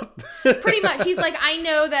this up. Pretty much. He's like, I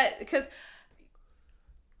know that... Because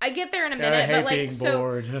I get there in a minute, but like...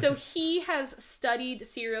 So he has studied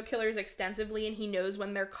serial killers extensively, and he knows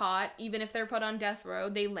when they're caught, even if they're put on death row,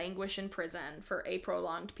 they languish in prison for a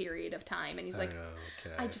prolonged period of time. And he's like,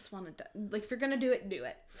 okay. I just want to... Like, if you're going to do it, do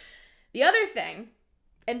it. The other thing,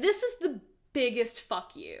 and this is the biggest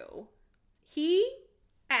fuck you, he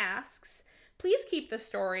asks... Please keep the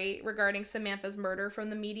story regarding Samantha's murder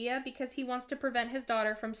from the media because he wants to prevent his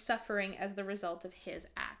daughter from suffering as the result of his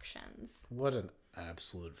actions. What an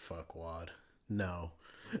absolute fuckwad. No.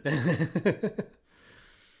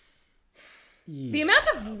 The amount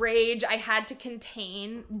of rage I had to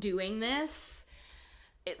contain doing this,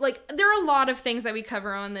 there are a lot of things that we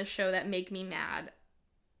cover on this show that make me mad.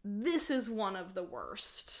 This is one of the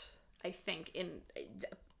worst, I think,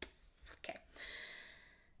 okay.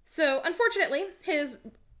 So, unfortunately, his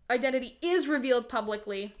identity is revealed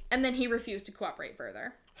publicly, and then he refused to cooperate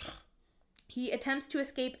further. He attempts to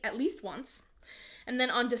escape at least once, and then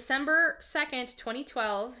on December 2nd,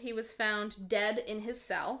 2012, he was found dead in his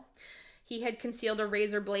cell. He had concealed a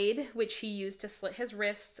razor blade, which he used to slit his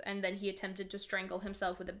wrists, and then he attempted to strangle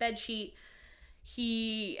himself with a bedsheet.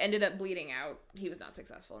 He ended up bleeding out. He was not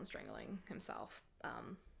successful in strangling himself.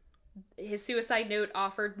 His suicide note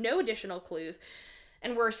offered no additional clues,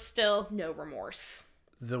 and we're still no remorse.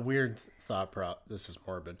 The weird thought this is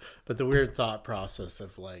morbid, but the weird thought process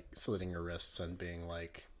of like slitting your wrists and being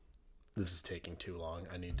like, this is taking too long.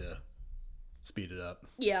 I need to speed it up.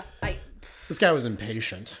 Yeah. This guy was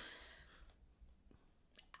impatient.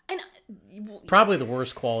 And probably the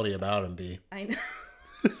worst quality about him, B. I know.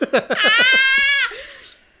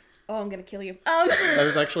 Oh, I'm going to kill you. That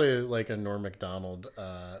was actually like a Norm Macdonald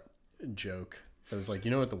joke. It was like, you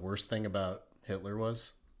know what the worst thing about Hitler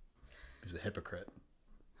was? He was a hypocrite.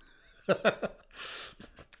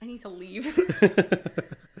 I need to leave.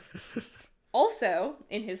 Also,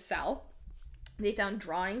 in his cell, they found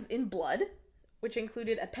drawings in blood, which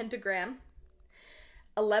included a pentagram,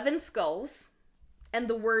 11 skulls, and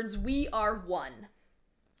the words, "We are one."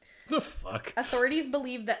 The fuck? Authorities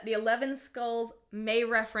believe that the 11 skulls may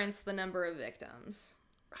reference the number of victims.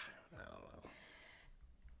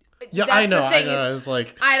 Yeah, I know. It's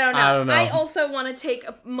like, I don't know. I don't know. I also want to take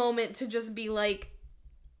a moment to just be like,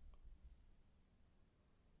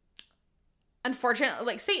 unfortunately,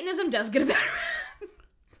 like, Satanism does get a bad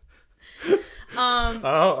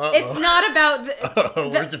rap. It's not about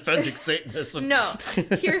we're defending Satanism. No,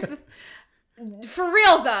 here's the for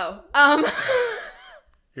real though.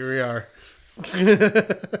 Here we are.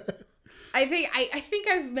 I think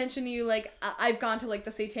I've mentioned to you, like, I've gone to, like,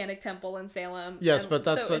 the Satanic Temple in Salem. Yes, but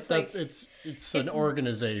that's so it's an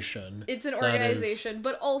organization. It's an organization,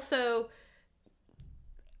 but also,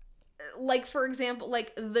 like, for example,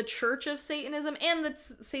 like, the Church of Satanism and the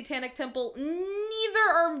Satanic Temple, neither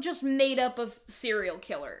are just made up of serial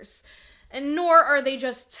killers. And nor are they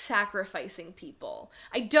just sacrificing people.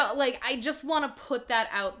 I just want to put that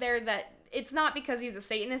out there that it's not because he's a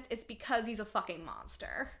Satanist, it's because he's a fucking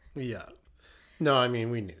monster. Yeah. No, I mean,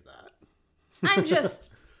 we knew that.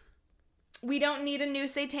 We don't need a new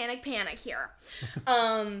satanic panic here.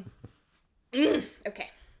 Okay.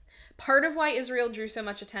 Part of why Israel drew so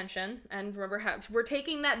much attention, and remember how we're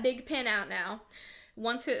taking that big pin out now,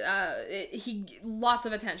 once lots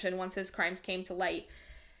of attention once his crimes came to light.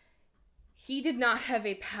 He did not have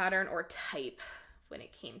a pattern or type when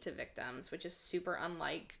it came to victims, which is super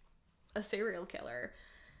unlike a serial killer.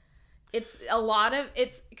 It's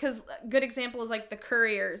because a good example is like the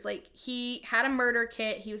couriers. Like, he had a murder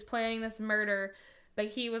kit. He was planning this murder, but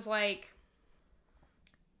he was like,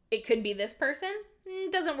 it could be this person.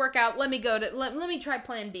 Doesn't work out. Let me try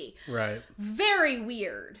plan B. Right. Very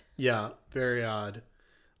weird. Yeah, very odd.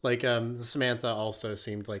 Like, Samantha also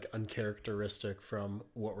seemed like uncharacteristic from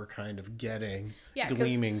what we're kind of getting,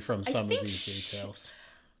 gleaming from some of these details.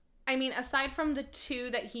 I mean, aside from the two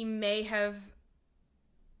that he may have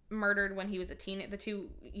murdered when he was a teen, the two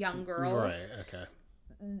young girls. Right, okay.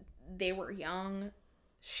 They were young.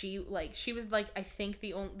 She was like, I think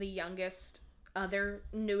the youngest other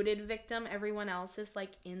noted victim. Everyone else is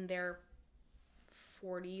like in their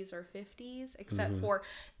 40s or 50s, except for,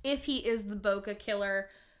 if he is the Boca killer,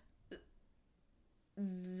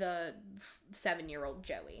 the 7-year-old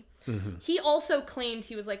Joey. He also claimed,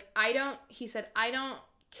 he was like, I don't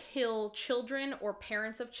kill children or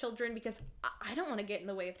parents of children because I don't want to get in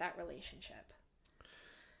the way of that relationship.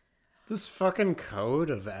 This fucking code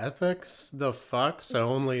of ethics, the fuck? So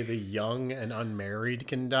only the young and unmarried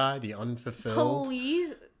can die, the unfulfilled?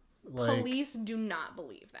 Police do not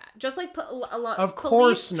believe that. Just like a lot of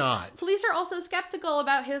course not. Police are also skeptical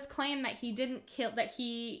about his claim that he didn't kill, that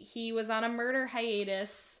he was on a murder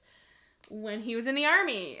hiatus when he was in the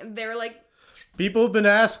army. They were like, people have been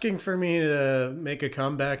asking for me to make a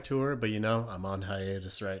comeback tour, but I'm on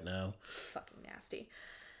hiatus right now. Fucking nasty.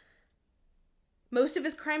 Most of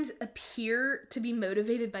his crimes appear to be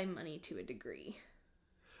motivated by money to a degree.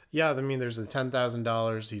 Yeah, I mean, there's the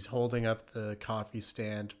 $10,000. He's holding up the coffee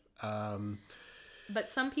stand. But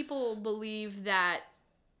some people believe that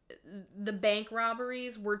the bank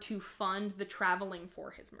robberies were to fund the traveling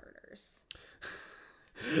for his murders.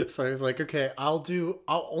 So I was like, okay, I'll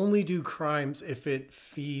only do crimes if it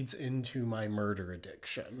feeds into my murder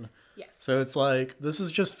addiction. Yes. So it's like, this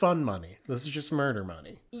is just fun money. This is just murder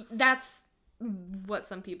money. That's what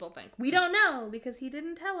some people think. We don't know because he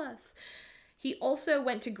didn't tell us. He also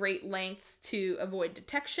went to great lengths to avoid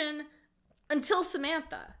detection until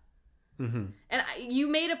Samantha. And you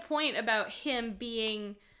made a point about him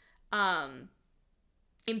being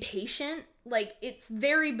impatient. Like, it's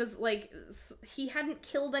very like, he hadn't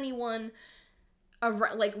killed anyone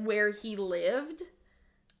around, like, where he lived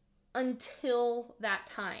until that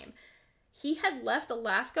time. He had left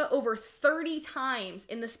Alaska over 30 times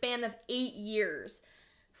in the span of 8 years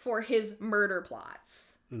for his murder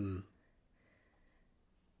plots. And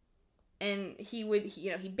he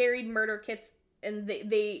buried murder kits, and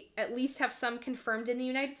they at least have some confirmed in the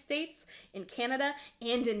United States, in Canada,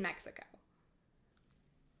 and in Mexico.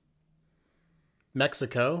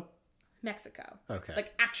 Mexico? Mexico. Okay.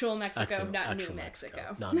 Like actual Mexico, not New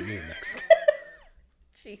Mexico. Not New Mexico.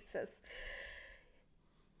 Jesus.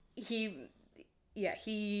 He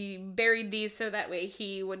buried these so that way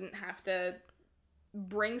he wouldn't have to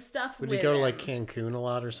bring stuff with him. Would he go to like Cancun a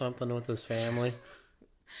lot or something with his family?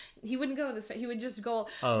 He wouldn't go with his family. He would just go.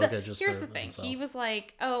 Okay, here's the thing. Himself. He was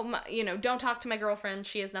like, don't talk to my girlfriend.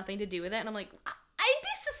 She has nothing to do with it. And I'm like,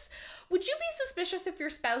 would you be suspicious if your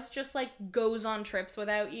spouse just like goes on trips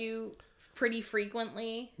without you pretty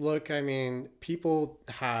frequently? Look, I mean, people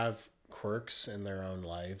have quirks in their own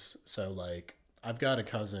lives. So like, I've got a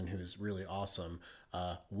cousin who's really awesome.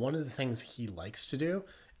 One of the things he likes to do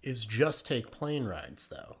is just take plane rides,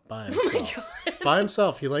 though, by himself. By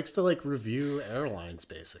himself. He likes to, like, review airlines,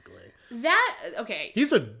 basically. Okay.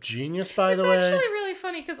 He's a genius, by the way. It's actually really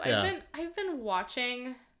funny, because I've been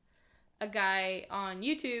watching a guy on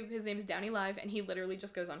YouTube. His name is Downey Live, and he literally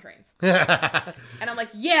just goes on trains. And I'm like,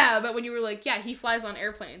 yeah, but when you were like, yeah, he flies on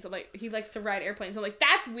airplanes. I'm like, he likes to ride airplanes. I'm like,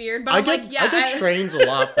 that's weird. But I get trains a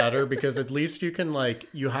lot better because at least you can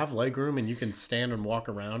you have leg room and you can stand and walk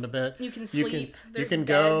around a bit. You can sleep. You can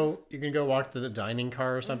go walk to the dining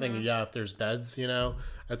car or something. Yeah, if there's beds,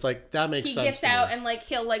 it's like that makes sense. He gets out and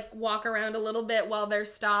he'll walk around a little bit while they're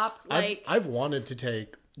stopped. I've wanted to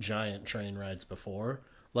take giant train rides before.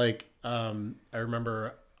 I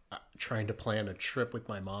remember trying to plan a trip with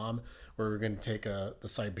my mom where we were going to take the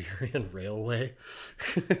Siberian Railway.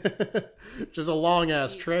 Just a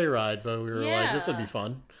long-ass tray ride, but we were like, this would be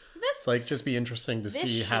fun. It's just be interesting to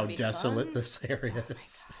see how desolate this area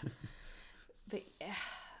is. But,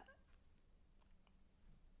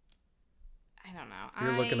 I don't know.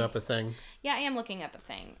 You're looking up a thing? Yeah, I am looking up a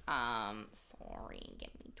thing. Sorry, give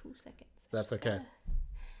me 2 seconds. That's okay.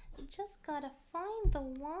 Just gotta find the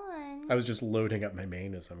one. I was just loading up my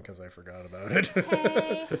mainism because I forgot about it.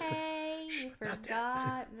 Hey. You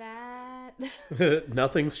forgot that.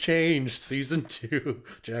 Nothing's changed. Season 2.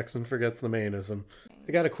 Jackson forgets the mainism.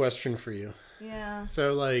 I got a question for you. Yeah.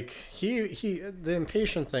 So, like, the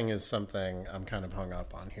impatient thing is something I'm kind of hung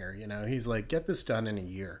up on here. You know, he's like, get this done in a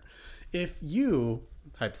year. If you,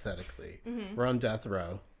 hypothetically, were on death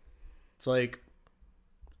row, it's like,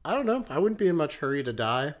 I don't know. I wouldn't be in much hurry to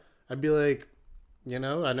die. I'd be like, you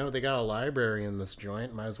know, I know they got a library in this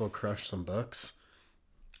joint. Might as well crush some books.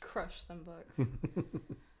 Crush some books.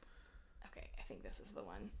 Okay, I think this is the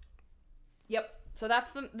one. Yep. So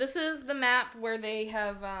this is the map where they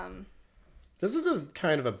have This is a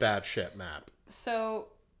kind of a batshit map. So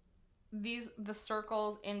the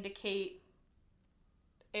circles indicate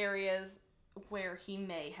areas where he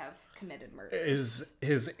may have committed murder. Is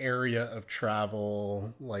his area of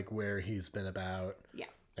travel like where he's been about? Yeah.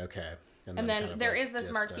 Okay. And then kind of there like is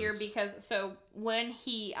this mark here because so when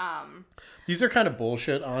he these are kind of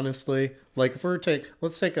bullshit, honestly. Like if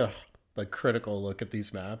let's take a critical look at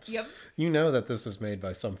these maps. Yep. You know that this was made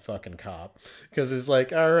by some fucking cop because it's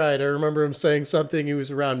like, all right, I remember him saying something. He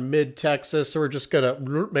was around mid-Texas, so we're just gonna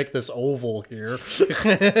make this oval here,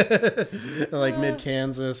 like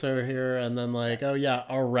mid-Kansas over here, and then like, oh yeah,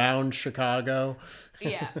 around Chicago.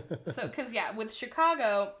 Yeah. So, because with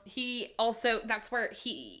Chicago, that's where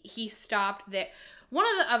he stopped there. One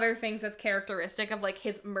of the other things that's characteristic of like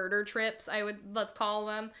his murder trips, let's call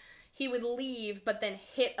them, he would leave, but then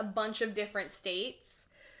hit a bunch of different states.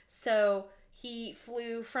 So he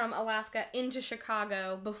flew from Alaska into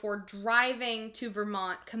Chicago before driving to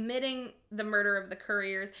Vermont, committing the murder of the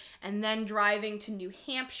couriers, and then driving to New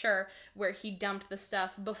Hampshire, where he dumped the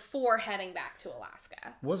stuff before heading back to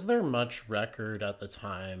Alaska. Was there much record at the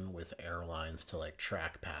time with airlines to like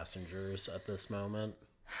track passengers at this moment?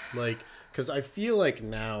 Like, because I feel like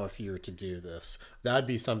now if you were to do this, that'd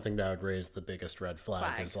be something that would raise the biggest red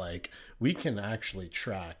flag. Is like, we can actually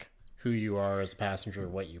track who you are as a passenger,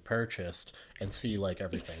 what you purchased, and see like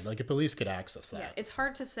everything. Like, the police could access that. Yeah, it's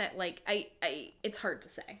hard to say. Like, it's hard to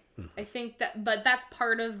say. I think that, but that's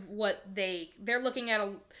part of what they're looking at.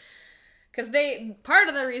 Because part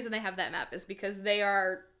of the reason they have that map is because they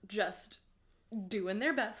are just doing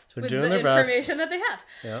their best with the information that they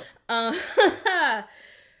have. Yep.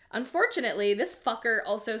 Unfortunately, this fucker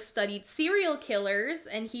also studied serial killers,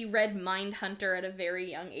 and he read Mindhunter at a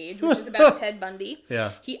very young age, which is about Ted Bundy.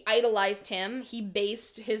 Yeah. He idolized him. He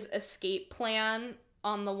based his escape plan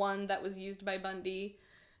on the one that was used by Bundy.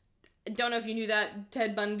 Don't know if you knew that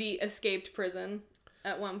Ted Bundy escaped prison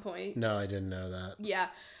at one point. No, I didn't know that. Yeah.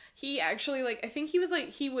 He actually, like, I think he was, like,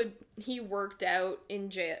 he worked out in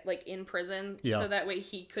jail, like, in prison. Yeah. So that way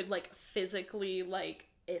he could, like, physically, like,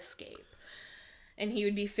 escape. And he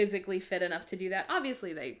would be physically fit enough to do that.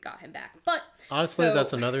 Obviously, they got him back. But honestly,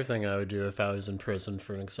 that's another thing I would do if I was in prison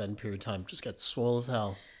for an extended period of time. Just get swole as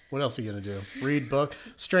hell. What else are you going to do? Read book?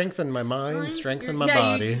 Strengthen my mind, strengthen my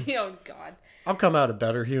body. Oh, God. I'll come out a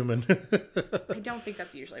better human. I don't think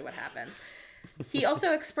that's usually what happens. He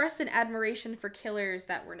also expressed an admiration for killers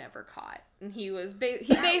that were never caught. And he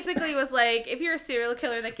basically was like, if you're a serial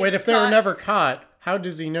killer that gets Wait, if they were never caught, how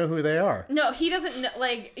does he know who they are? No, he doesn't know,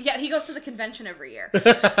 like, yeah, he goes to the convention every year.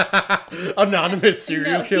 Anonymous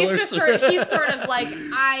serial killers. He's sort of like,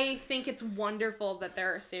 I think it's wonderful that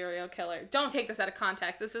there are serial killers. Don't take this out of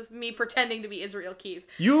context. This is me pretending to be Israel Keys.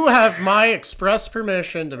 You have my express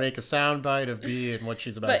permission to make a soundbite of B and what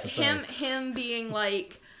she's about to say. But him being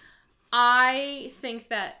like, I think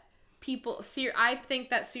that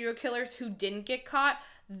serial killers who didn't get caught,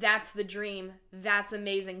 that's the dream. That's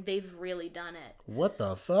amazing. They've really done it. What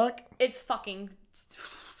the fuck? It's fucking...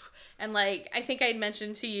 And, like, I think I had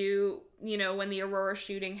mentioned to you, you know, when the Aurora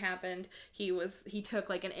shooting happened, he took,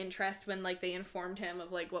 like, an interest when, like, they informed him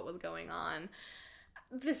of, like, what was going on.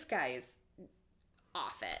 This guy is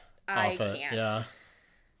off it. I can't. Yeah.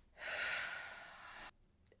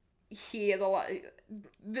 He has a lot...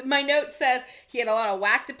 My note says he had a lot of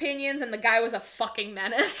whacked opinions and the guy was a fucking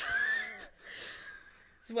menace.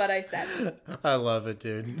 That's what I said. I love it,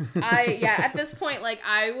 dude. At this point, like,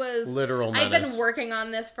 I was... Literal menace. I've been working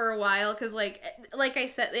on this for a while because, like I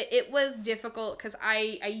said, it was difficult because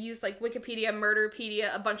I used, like, Wikipedia,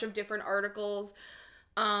 Murderpedia, a bunch of different articles.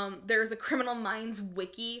 There's a Criminal Minds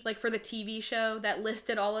wiki, like, for the TV show that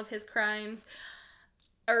listed all of his crimes.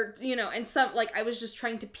 Or, you know, and some, like, I was just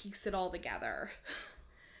trying to piece it all together.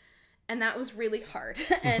 And that was really hard.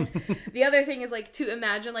 And the other thing is, like, to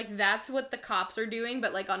imagine, like, that's what the cops are doing,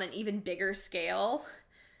 but, like, on an even bigger scale,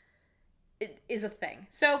 it is a thing.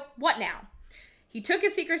 So, what now? He took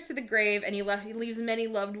his secrets to the grave, and he leaves many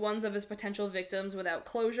loved ones of his potential victims without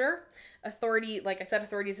closure. Authorities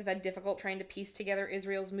have had difficult trying to piece together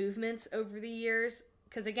Israel's movements over the years.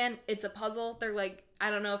 Because, again, it's a puzzle. They're like,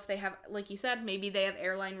 I don't know if they have, like you said, maybe they have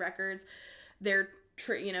airline records. They're,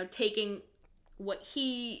 taking what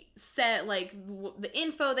he said, like, the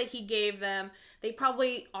info that he gave them. They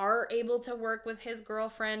probably are able to work with his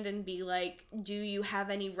girlfriend and be like, do you have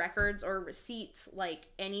any records or receipts, like,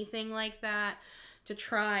 anything like that, to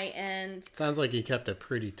try and... Sounds like he kept a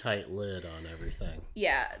pretty tight lid on everything.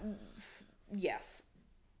 Yeah. Yes.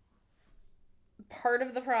 Part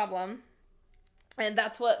of the problem... And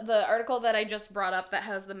that's what the article that I just brought up that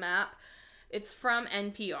has the map, it's from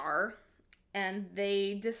NPR, and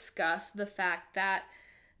they discuss the fact that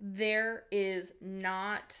there is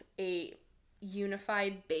not a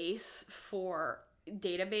unified database for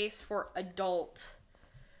adult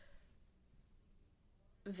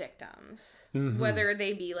victims. Mm-hmm. Whether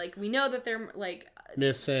they be, like, we know that they're, like...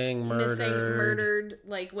 Missing, murdered,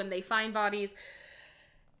 like, when they find bodies,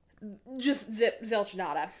 just zilch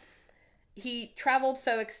nada. He traveled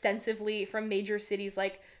so extensively from major cities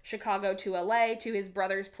like Chicago to LA to his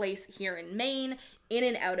brother's place here in Maine, in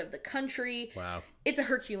and out of the country. Wow. It's a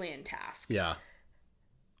Herculean task. Yeah.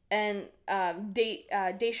 And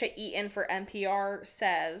Daisha Eaton for NPR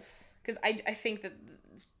says, because I think that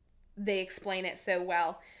they explain it so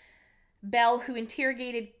well, Bell, who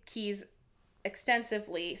interrogated Keyes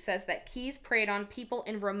extensively, says that Keyes preyed on people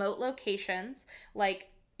in remote locations, like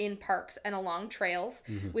in parks and along trails.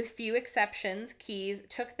 Mm-hmm. With few exceptions, Keyes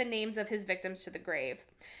took the names of his victims to the grave.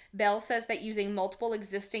 Bell says that using multiple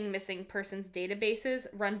existing missing persons databases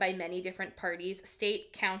run by many different parties,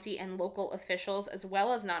 state, county, and local officials, as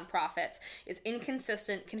well as nonprofits, is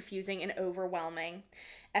inconsistent, confusing, and overwhelming.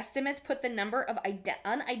 Estimates put the number of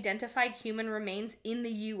unidentified human remains in the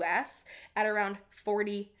U.S. at around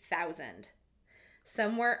 40,000.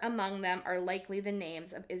 Somewhere among them are likely the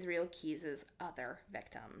names of Israel Keyes' other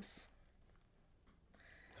victims.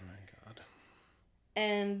 Oh my God.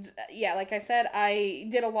 And yeah, like I said, I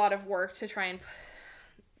did a lot of work to try and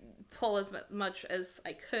pull as much as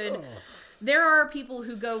I could. Oh. There are people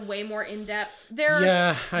who go way more in depth.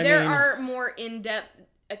 There are more in depth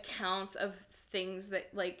accounts of things that,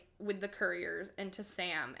 like, with the couriers and to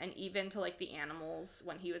Sam and even to, like, the animals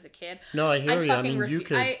when he was a kid. No, I hear you. I mean, you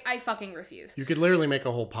could... I fucking refuse. You could literally make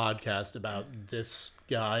a whole podcast about this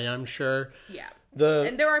guy, I'm sure. Yeah.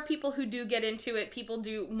 And there are people who do get into it. People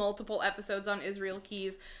do multiple episodes on Israel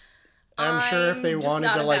Keyes. I'm sure if they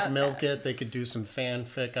wanted to, like, milk it, they could do some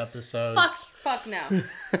fanfic episodes. Fuck no.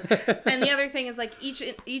 And the other thing is, like,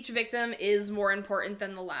 each victim is more important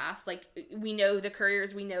than the last. Like, we know the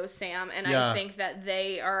couriers, we know Sam, and I think that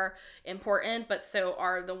they are important, but so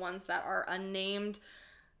are the ones that are unnamed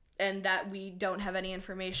and that we don't have any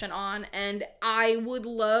information on. And I would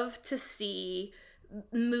love to see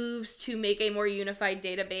moves to make a more unified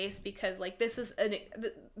database, because, like, this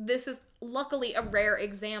is luckily a rare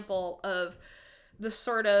example of the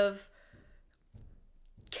sort of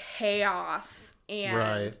chaos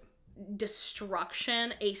and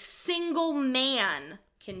destruction a single man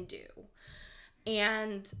can do.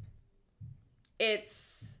 And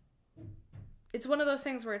it's one of those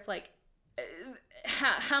things where it's like,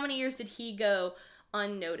 how many years did he go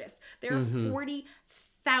unnoticed? There are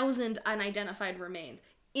 40,000 unidentified remains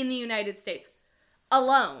in the United States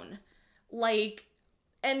alone. Like,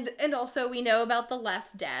 and also we know about the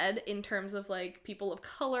less dead in terms of, like, people of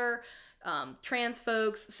color, trans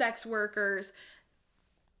folks, sex workers.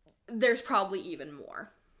 There's probably even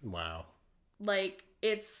more. Wow. Like,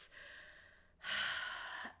 it's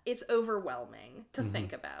overwhelming to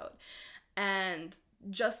think about. And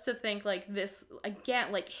just to think, like, this,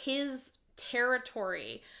 again, like, his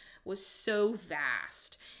territory was so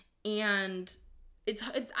vast, and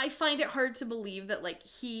I find it hard to believe that, like,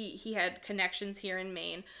 he had connections here in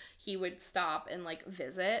Maine. He would stop and, like,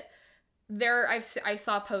 visit. I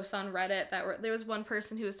saw posts on Reddit there was one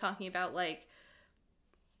person who was talking about, like,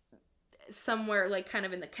 somewhere, like, kind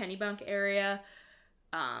of in the Kennebunk area,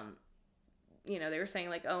 they were saying,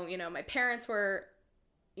 like, oh, my parents were,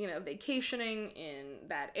 vacationing in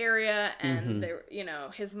that area, and they were,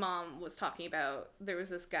 his mom was talking about, there was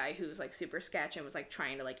this guy who was, like, super sketch and was, like,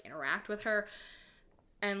 trying to, like, interact with her.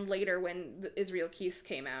 And later, when the Israel Keyes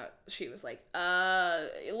came out, she was like,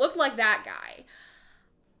 it looked like that guy.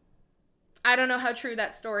 I don't know how true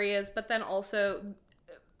that story is, but then also,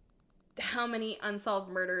 how many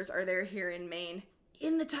unsolved murders are there here in Maine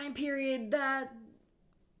in the time period that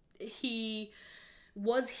he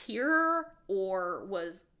was here or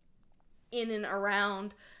was in and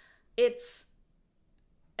around?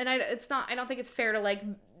 and I don't think it's fair to like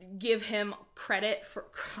give him credit for,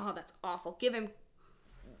 oh, that's awful.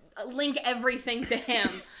 Link everything to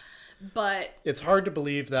him. But it's hard to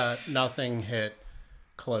believe that nothing hit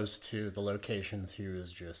close to the locations he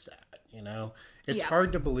was just at, you know? It's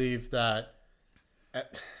hard to believe that.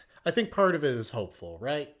 I think part of it is hopeful,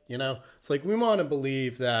 right? You know, it's like we want to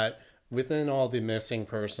believe that within all the missing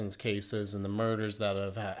persons cases and the murders that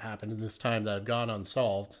have happened in this time that have gone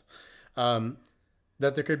unsolved, that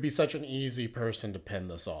there could be such an easy person to pin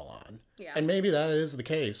this all on. Yeah. And maybe that is the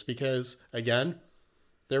case because, again,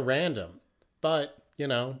 they're random. But, you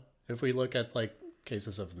know, if we look at like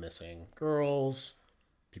cases of missing girls,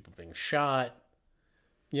 people being shot,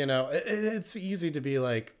 you know, it's easy to be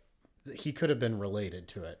like, he could have been related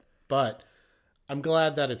to it. But I'm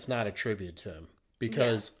glad that it's not attributed to him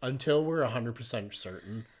because until we're 100%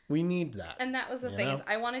 certain, we need that. And that was the thing, is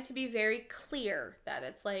I wanted to be very clear that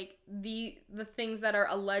it's like the things that are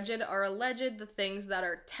alleged, the things that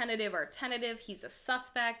are tentative. He's a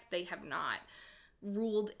suspect. They have not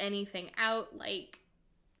ruled anything out. Like,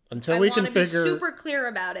 until we can figure, be super clear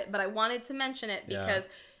about it, but I wanted to mention it because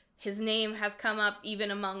his name has come up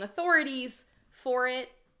even among authorities for it.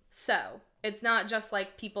 So it's not just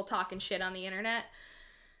like people talking shit on the internet.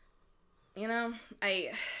 You know,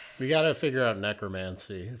 we gotta figure out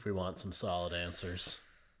necromancy if we want some solid answers.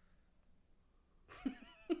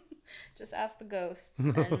 Just ask the ghosts,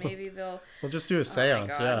 and maybe they'll. We'll just do a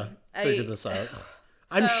seance. Figure this out.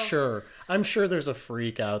 I'm sure there's a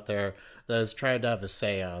freak out there that has tried to have a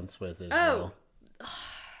seance with Israel.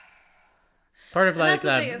 Part of like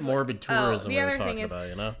that morbid tourism we were talking about,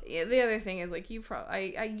 you know? Yeah, the other thing is like you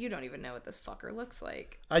don't even know what this fucker looks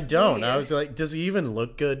like. I don't. I was like, does he even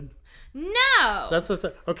look good? No. That's the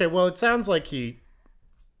thing. Okay, well, it sounds like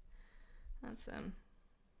That's him.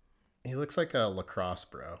 He looks like a lacrosse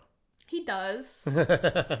bro. He does.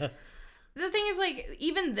 The thing is, like,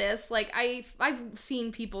 even this, like, I've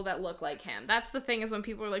seen people that look like him. That's the thing, is when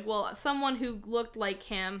people are like, well, someone who looked like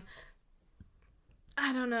him,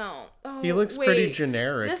 I don't know. Oh, he looks pretty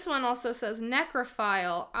generic. This one also says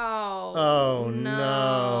necrophile. Oh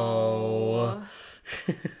no.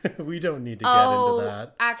 We don't need to get into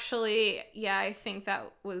that. Actually, yeah, I think that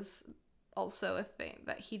was also a thing,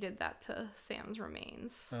 that he did that to Sam's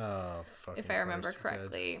remains. Oh, fucking if I remember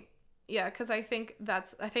correctly. Yeah, because I think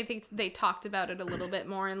they talked about it a little bit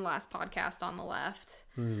more in the last podcast on the left.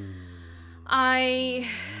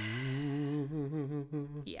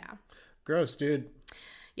 Yeah. Gross, dude.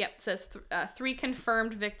 Yep, it says 3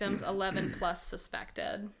 confirmed victims, 11 plus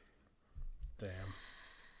suspected. Damn.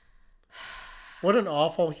 What an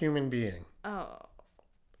awful human being. Oh.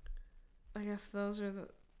 I guess those are the...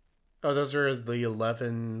 Oh, those are the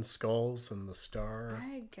 11 skulls and the star?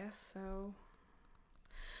 I guess so.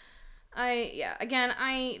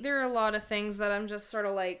 There are a lot of things that I'm just sort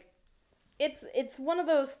of like, it's one of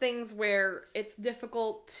those things where it's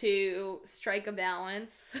difficult to strike a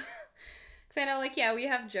balance. Because I know, like, yeah, we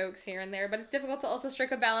have jokes here and there, but it's difficult to also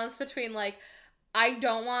strike a balance between, like, I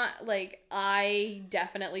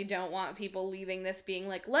definitely don't want people leaving this being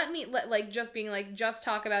like, just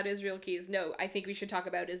talk about Israel Keys. No, I think we should talk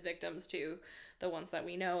about his victims too, the ones that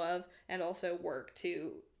we know of, and also work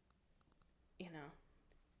to, you know.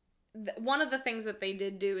 One of the things that they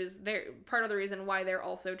did do is part of the reason why they're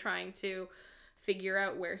also trying to figure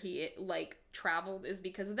out where he like traveled is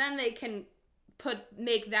because then they can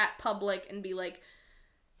make that public and be like,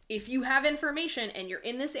 if you have information and you're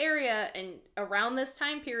in this area and around this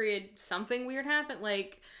time period something weird happened,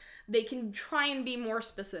 like, they can try and be more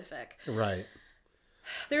specific. Right.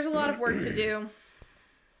 There's a lot of work to do,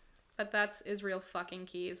 but that's Israel fucking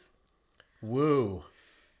Keys. Woo.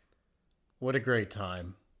 What a great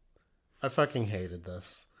time. I fucking hated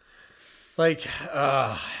this. Like,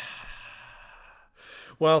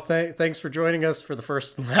 well, thanks for joining us for the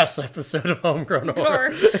first and last episode of Homegrown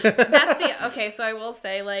Horror. Okay, so I will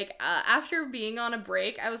say, like, after being on a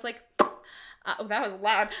break, I was like, that was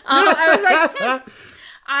loud. I was like,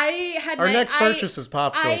 I had our next purchase is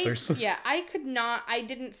pop filters. I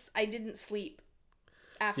didn't sleep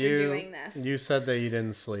after doing this. You said that you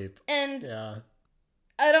didn't sleep. And yeah.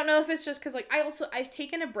 I don't know if it's just because, like, I've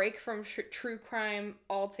taken a break from true crime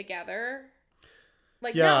altogether.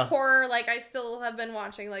 Like, not horror, like, I still have been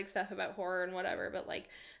watching, like, stuff about horror and whatever, but, like,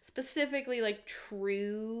 specifically, like,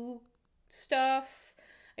 true stuff.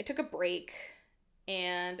 I took a break,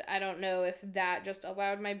 and I don't know if that just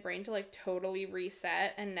allowed my brain to, like, totally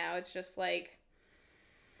reset, and now it's just, like,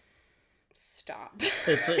 stop.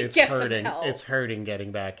 It's hurting. It's hurting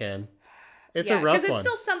getting back in. It's a rough one. Because it's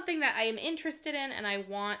still something that I am interested in and I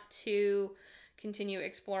want to continue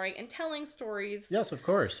exploring and telling stories. Yes, of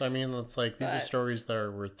course. I mean, it's like these are stories that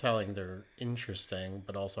are worth telling. They're interesting,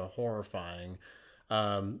 but also horrifying.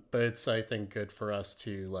 But it's, I think, good for us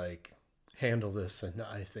to like handle this, and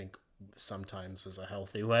I think sometimes is a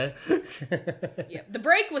healthy way. Yeah, the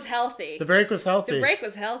break was healthy. The break was healthy.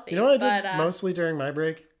 You know what I did mostly during my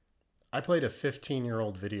break? I played a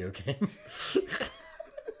 15-year-old video game. Is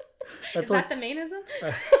that the mainism?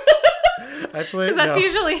 I played. Because that's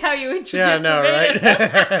usually how you introduce. Yeah, no, the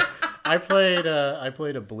right? I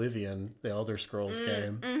played Oblivion, the Elder Scrolls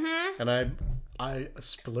game, and I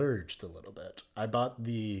splurged a little bit. I bought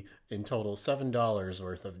in total $7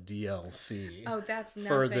 worth of DLC. Oh, that's nothing.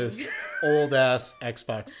 For this old ass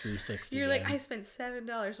Xbox 360. You're game. like, I spent $7.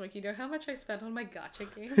 I'm like, you know how much I spent on my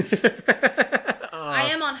gacha games?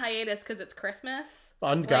 I am on hiatus because it's Christmas.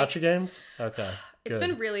 On gacha games? Okay. It's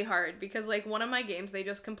been really hard because like one of my games, they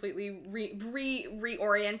just completely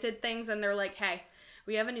reoriented things, and they're like, hey,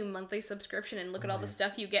 we have a new monthly subscription and look at all the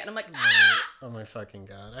stuff you get. And I'm like, ah! Oh my fucking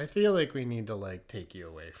god. I feel like we need to like take you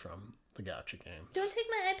away from the gacha games. Don't take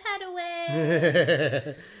my iPad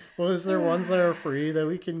away. Well, is there ones that are free that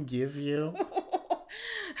we can give you?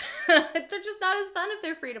 They're just not as fun if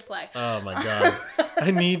they're free to play. Oh my god.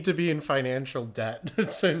 I need to be in financial debt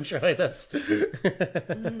to enjoy this.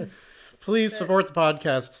 Please support the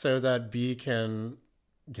podcast so that B can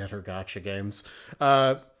get her gacha games.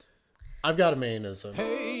 I've got a mainism.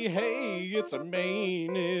 Hey, it's a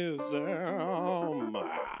mainism.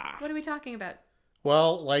 What are we talking about?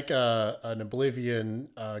 Well, like an Oblivion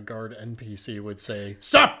guard NPC would say,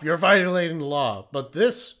 "Stop! You're violating the law." But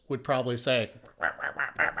this would probably say,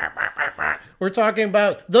 "We're talking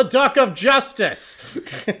about the Duck of Justice."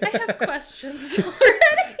 I have questions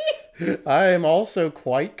already. I am also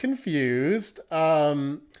quite confused.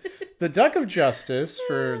 The Duck of Justice,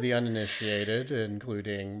 for the uninitiated,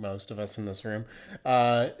 including most of us in this room,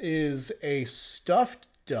 is a stuffed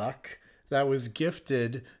duck that was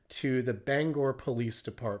gifted to the Bangor Police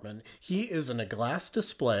Department. He is in a glass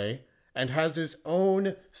display and has his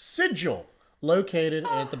own sigil located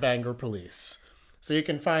at the Bangor Police. So you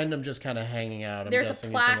can find him just kind of hanging out. There's a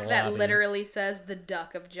plaque that literally says the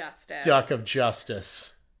Duck of Justice. Duck of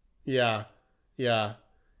Justice. Yeah. Yeah.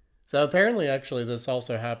 So apparently, actually, this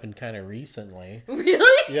also happened kind of recently.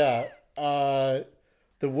 Really? Yeah.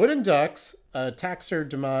 The wooden ducks,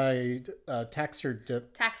 taxidermied,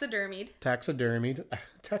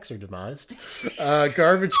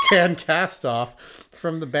 garbage can cast off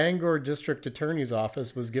from the Bangor District Attorney's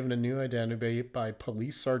Office was given a new identity by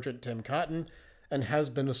Police Sergeant Tim Cotton and has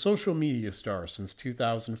been a social media star since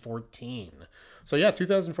 2014. So yeah,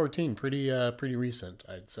 2014, pretty recent,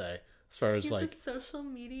 I'd say. As far as he's like a social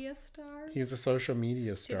media star. He was a social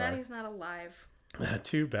media star. Too bad he's not alive.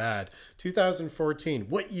 Too bad. 2014.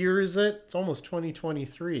 What year is it? It's almost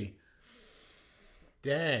 2023.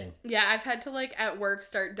 Dang. Yeah, I've had to like at work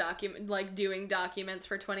start doing documents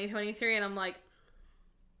for 2023, and I'm like,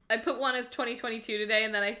 I put one as 2022 today,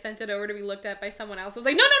 and then I sent it over to be looked at by someone else. I was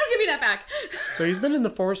like, no, don't give me that back. So he's been in the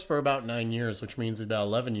force for about 9 years, which means he's about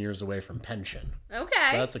 11 years away from pension.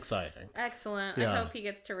 Okay. So that's exciting. Excellent. Yeah. I hope he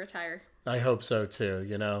gets to retire. I hope so too.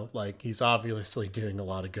 You know, like he's obviously doing a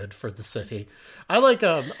lot of good for the city. I like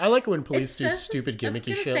when police do stupid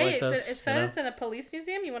gimmicky shit like this. It said it's in a police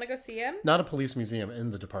museum. You want to go see him? Not a police museum,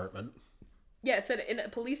 in the department. Yeah, it said in a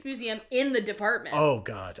police museum in the department. Oh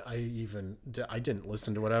God, I didn't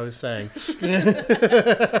listen to what I was saying. They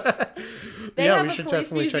have we a should police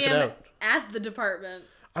definitely check it museum out. at the department.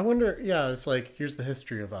 I wonder. Yeah, it's like here's the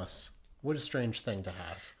history of us. What a strange thing to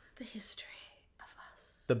have. The history of us.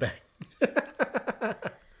 The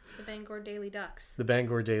Bangor Daily Ducks. The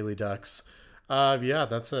Bangor Daily Ducks. Yeah,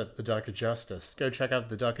 that's it. The Duck of Justice. Go check out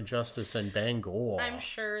the Duck of Justice in Bangor. I'm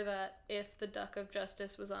sure that if the Duck of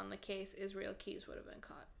Justice was on the case, Israel Keys would have been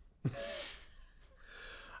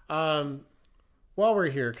caught. While we're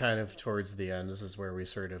here kind of towards the end, this is where we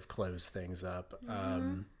sort of close things up.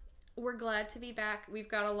 We're glad to be back. We've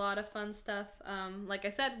got a lot of fun stuff. Like I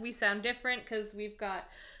said, we sound different because we've got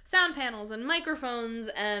sound panels and microphones,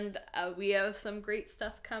 and we have some great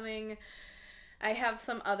stuff coming. I have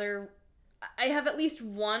at least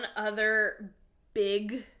one other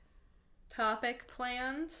big topic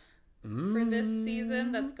planned for this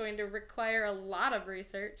season that's going to require a lot of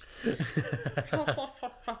research. And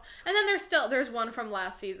then there's one from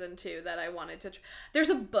last season too that I wanted to there's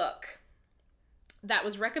a book that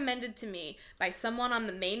was recommended to me by someone on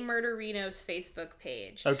the Maine Murderinos Facebook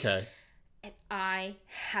page. Okay. And I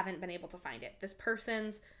haven't been able to find it. This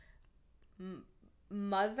person's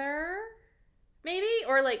mother, maybe?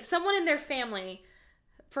 Or like someone in their family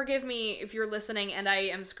forgive me if you're listening and I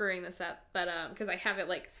am screwing this up, but because I have it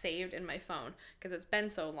like saved in my phone because it's been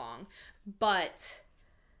so long. But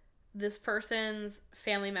this person's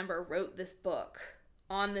family member wrote this book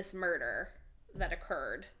on this murder that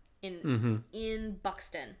occurred in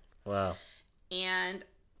Buxton. Wow. And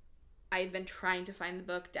I've been trying to find the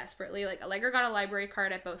book desperately. Like, Allegra got a library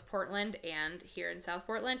card at both Portland and here in South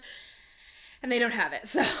Portland, and they don't have it.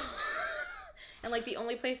 So, and like the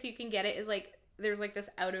only place you can get it is like there's like this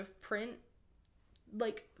out of print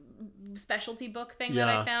like specialty book thing that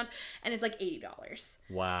I found, and it's like $80.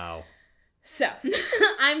 Wow. So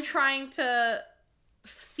I'm trying to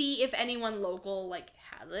see if anyone local like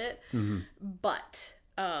has it, but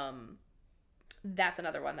that's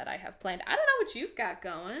another one that I have planned. I don't know what you've got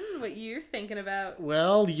going, what you're thinking about.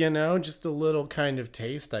 Well, just a little kind of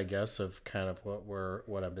taste, I guess, of kind of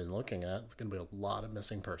what I've been looking at. It's going to be a lot of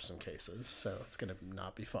missing person cases, so it's going to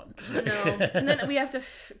not be fun. No, and then we have to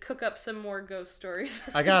cook up some more ghost stories.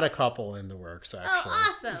 I got a couple in the works, actually.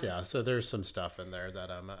 Oh, awesome! Yeah, so there's some stuff in there that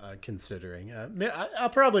I'm considering. I'll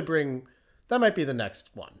probably bring. That might be the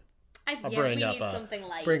next one. We need something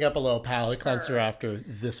light. Bring up a little palate cleanser after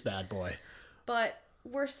this bad boy. But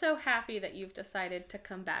we're so happy that you've decided to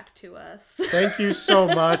come back to us. Thank you so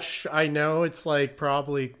much. I know it's like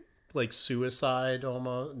probably like suicide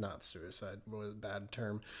almost. Not suicide, what a bad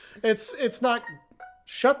term. It's not.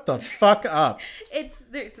 Shut the fuck up. It's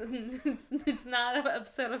not an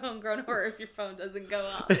episode of Homegrown Horror if your phone doesn't go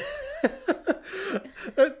off.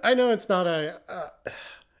 I know it's not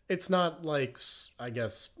it's not like, I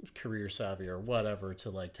guess, career savvy or whatever to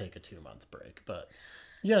like take a 2-month break, but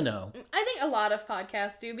I think a lot of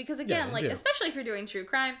podcasts do because again, especially if you're doing true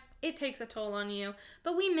crime, it takes a toll on you.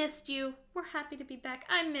 But we missed you. We're happy to be back.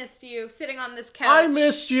 I missed you sitting on this couch. I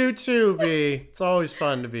missed you too, B. It's always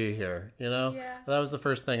fun to be here, Yeah. That was the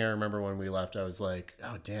first thing I remember when we left. I was like,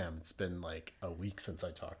 oh damn, it's been like a week since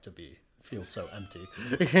I talked to B. It feels so empty.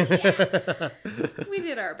 Yeah. We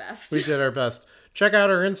did our best. We did our best. Check out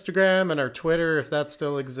our Instagram and our Twitter if that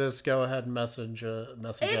still exists. Go ahead and message us.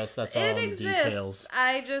 That's all in the details.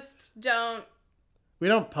 I just don't. We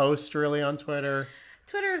don't post really on Twitter.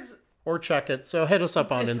 Twitter's. Or check it. So hit us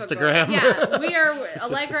up on Instagram. Yeah,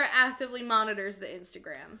 Allegra actively monitors the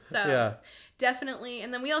Instagram. So definitely.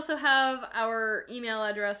 And then we also have our email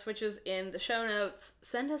address, which is in the show notes.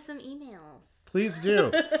 Send us some emails. Please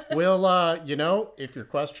do. We'll, if your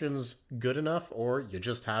question's good enough or you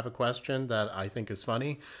just have a question that I think is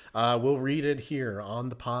funny, we'll read it here on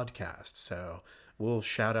the podcast. So we'll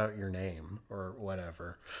shout out your name or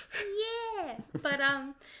whatever. Yeah. But,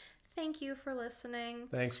 thank you for listening.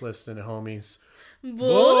 Thanks listening, homies. Bye.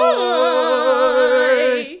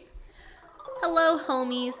 Hello,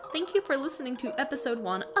 homies. Thank you for listening to episode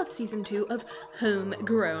 1 of season 2 of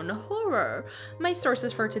Homegrown Horror. My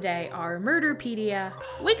sources for today are Murderpedia,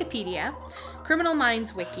 Wikipedia, Criminal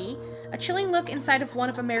Minds Wiki, A Chilling Look Inside of One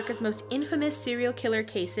of America's Most Infamous Serial Killer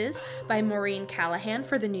Cases by Maureen Callahan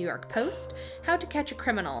for the New York Post, How to Catch a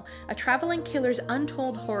Criminal, A Traveling Killer's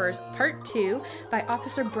Untold Horrors, Part 2 by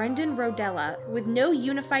Officer Brendan Rodella, with no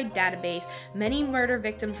unified database, many murder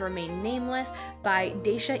victims remain nameless, by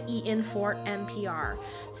Daisha Eaton for NPR.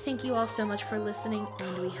 Thank you all so much for listening,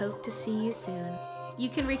 and we hope to see you soon. You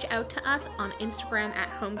can reach out to us on Instagram at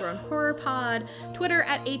Homegrown Horror Pod, Twitter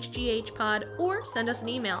at HGHpod, or send us an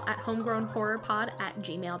email at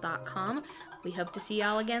homegrownhorrorpod@gmail.com. We hope to see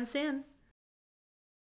y'all again soon.